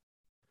careful.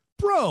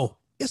 Bro,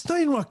 it's not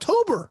even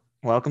October.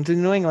 Welcome to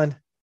New England.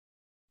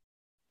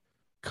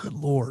 Good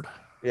Lord.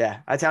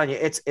 Yeah, I'm telling you,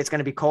 it's going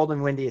to be cold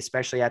and windy,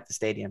 especially at the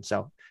stadium.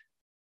 So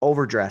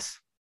overdress.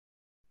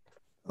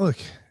 Look,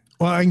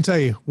 well, I can tell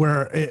you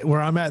where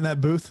I'm at in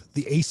that booth,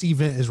 the AC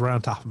vent is right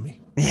on top of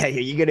me. Yeah,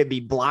 you're going to be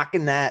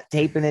blocking that,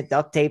 taping it,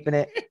 duct taping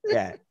it.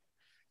 Yeah.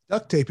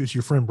 Duct tape is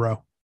your friend,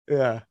 bro.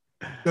 Yeah.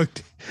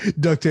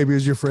 Duct tape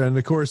is your friend.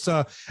 Of course,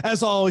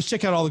 as always,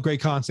 check out all the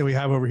great content we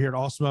have over here at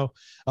Awesemo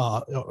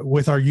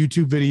with our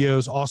YouTube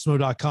videos,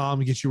 awesemo.com,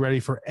 to get you ready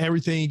for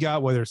everything you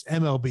got, whether it's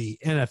MLB,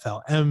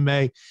 NFL,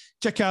 MMA.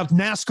 Check out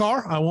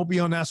NASCAR. I won't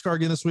be on NASCAR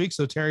again this week,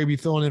 so Terry will be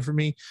filling in for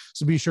me.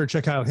 So be sure to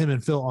check out him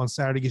and Phil on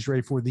Saturday. Get you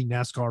ready for the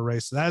NASCAR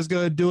race. So that's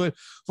going to do it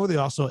for the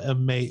Awesemo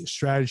MMA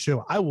Strategy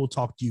Show. I will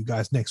talk to you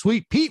guys next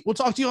week. Pete, we'll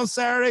talk to you on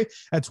Saturday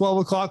at 12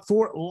 o'clock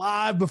for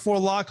Live Before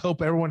Lock.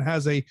 Hope everyone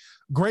has a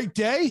great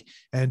day,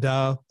 and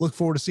look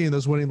forward to seeing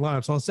those winning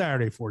lineups on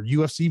Saturday for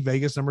UFC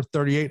Vegas number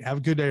 38. Have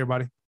a good day,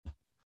 everybody.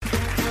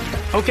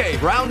 Okay,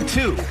 round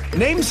two.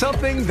 Name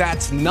something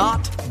that's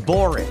not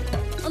boring.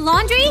 A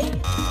laundry?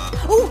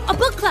 Ooh, a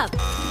book club.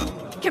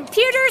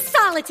 Computer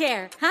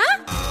solitaire,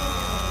 huh?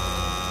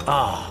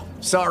 Ah,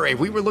 sorry,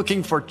 we were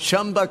looking for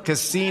Chumba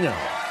Casino.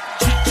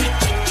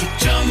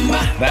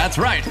 That's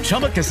right,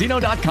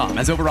 ChumbaCasino.com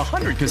has over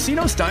 100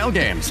 casino-style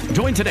games.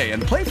 Join today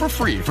and play for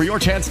free for your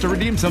chance to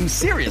redeem some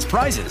serious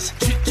prizes.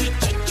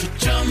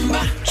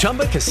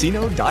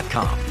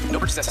 ChumbaCasino.com. No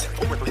purchase necessary.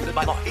 Void where prohibited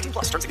by law. 18+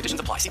 terms and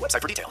conditions apply. See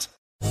website for details.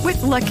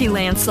 With Lucky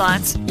Land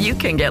Slots, you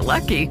can get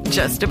lucky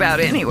just about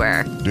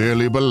anywhere.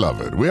 Dearly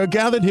beloved, we are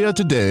gathered here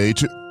today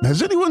to...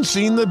 Has anyone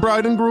seen the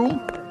bride and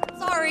groom?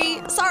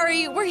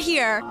 Sorry, we're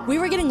here. We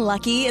were getting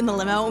lucky in the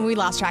limo and we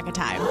lost track of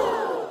time.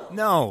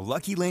 No,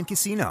 Lucky Land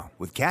Casino,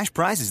 with cash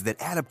prizes that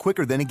add up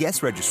quicker than a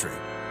guest registry.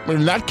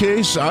 In that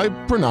case, I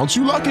pronounce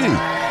you lucky.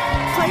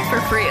 Play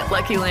for free at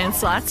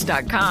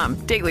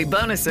LuckyLandSlots.com. Daily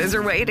bonuses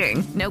are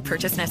waiting. No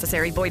purchase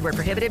necessary. Void where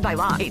prohibited by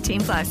law.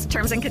 18+.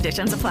 Terms and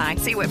conditions apply.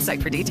 See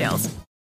website for details.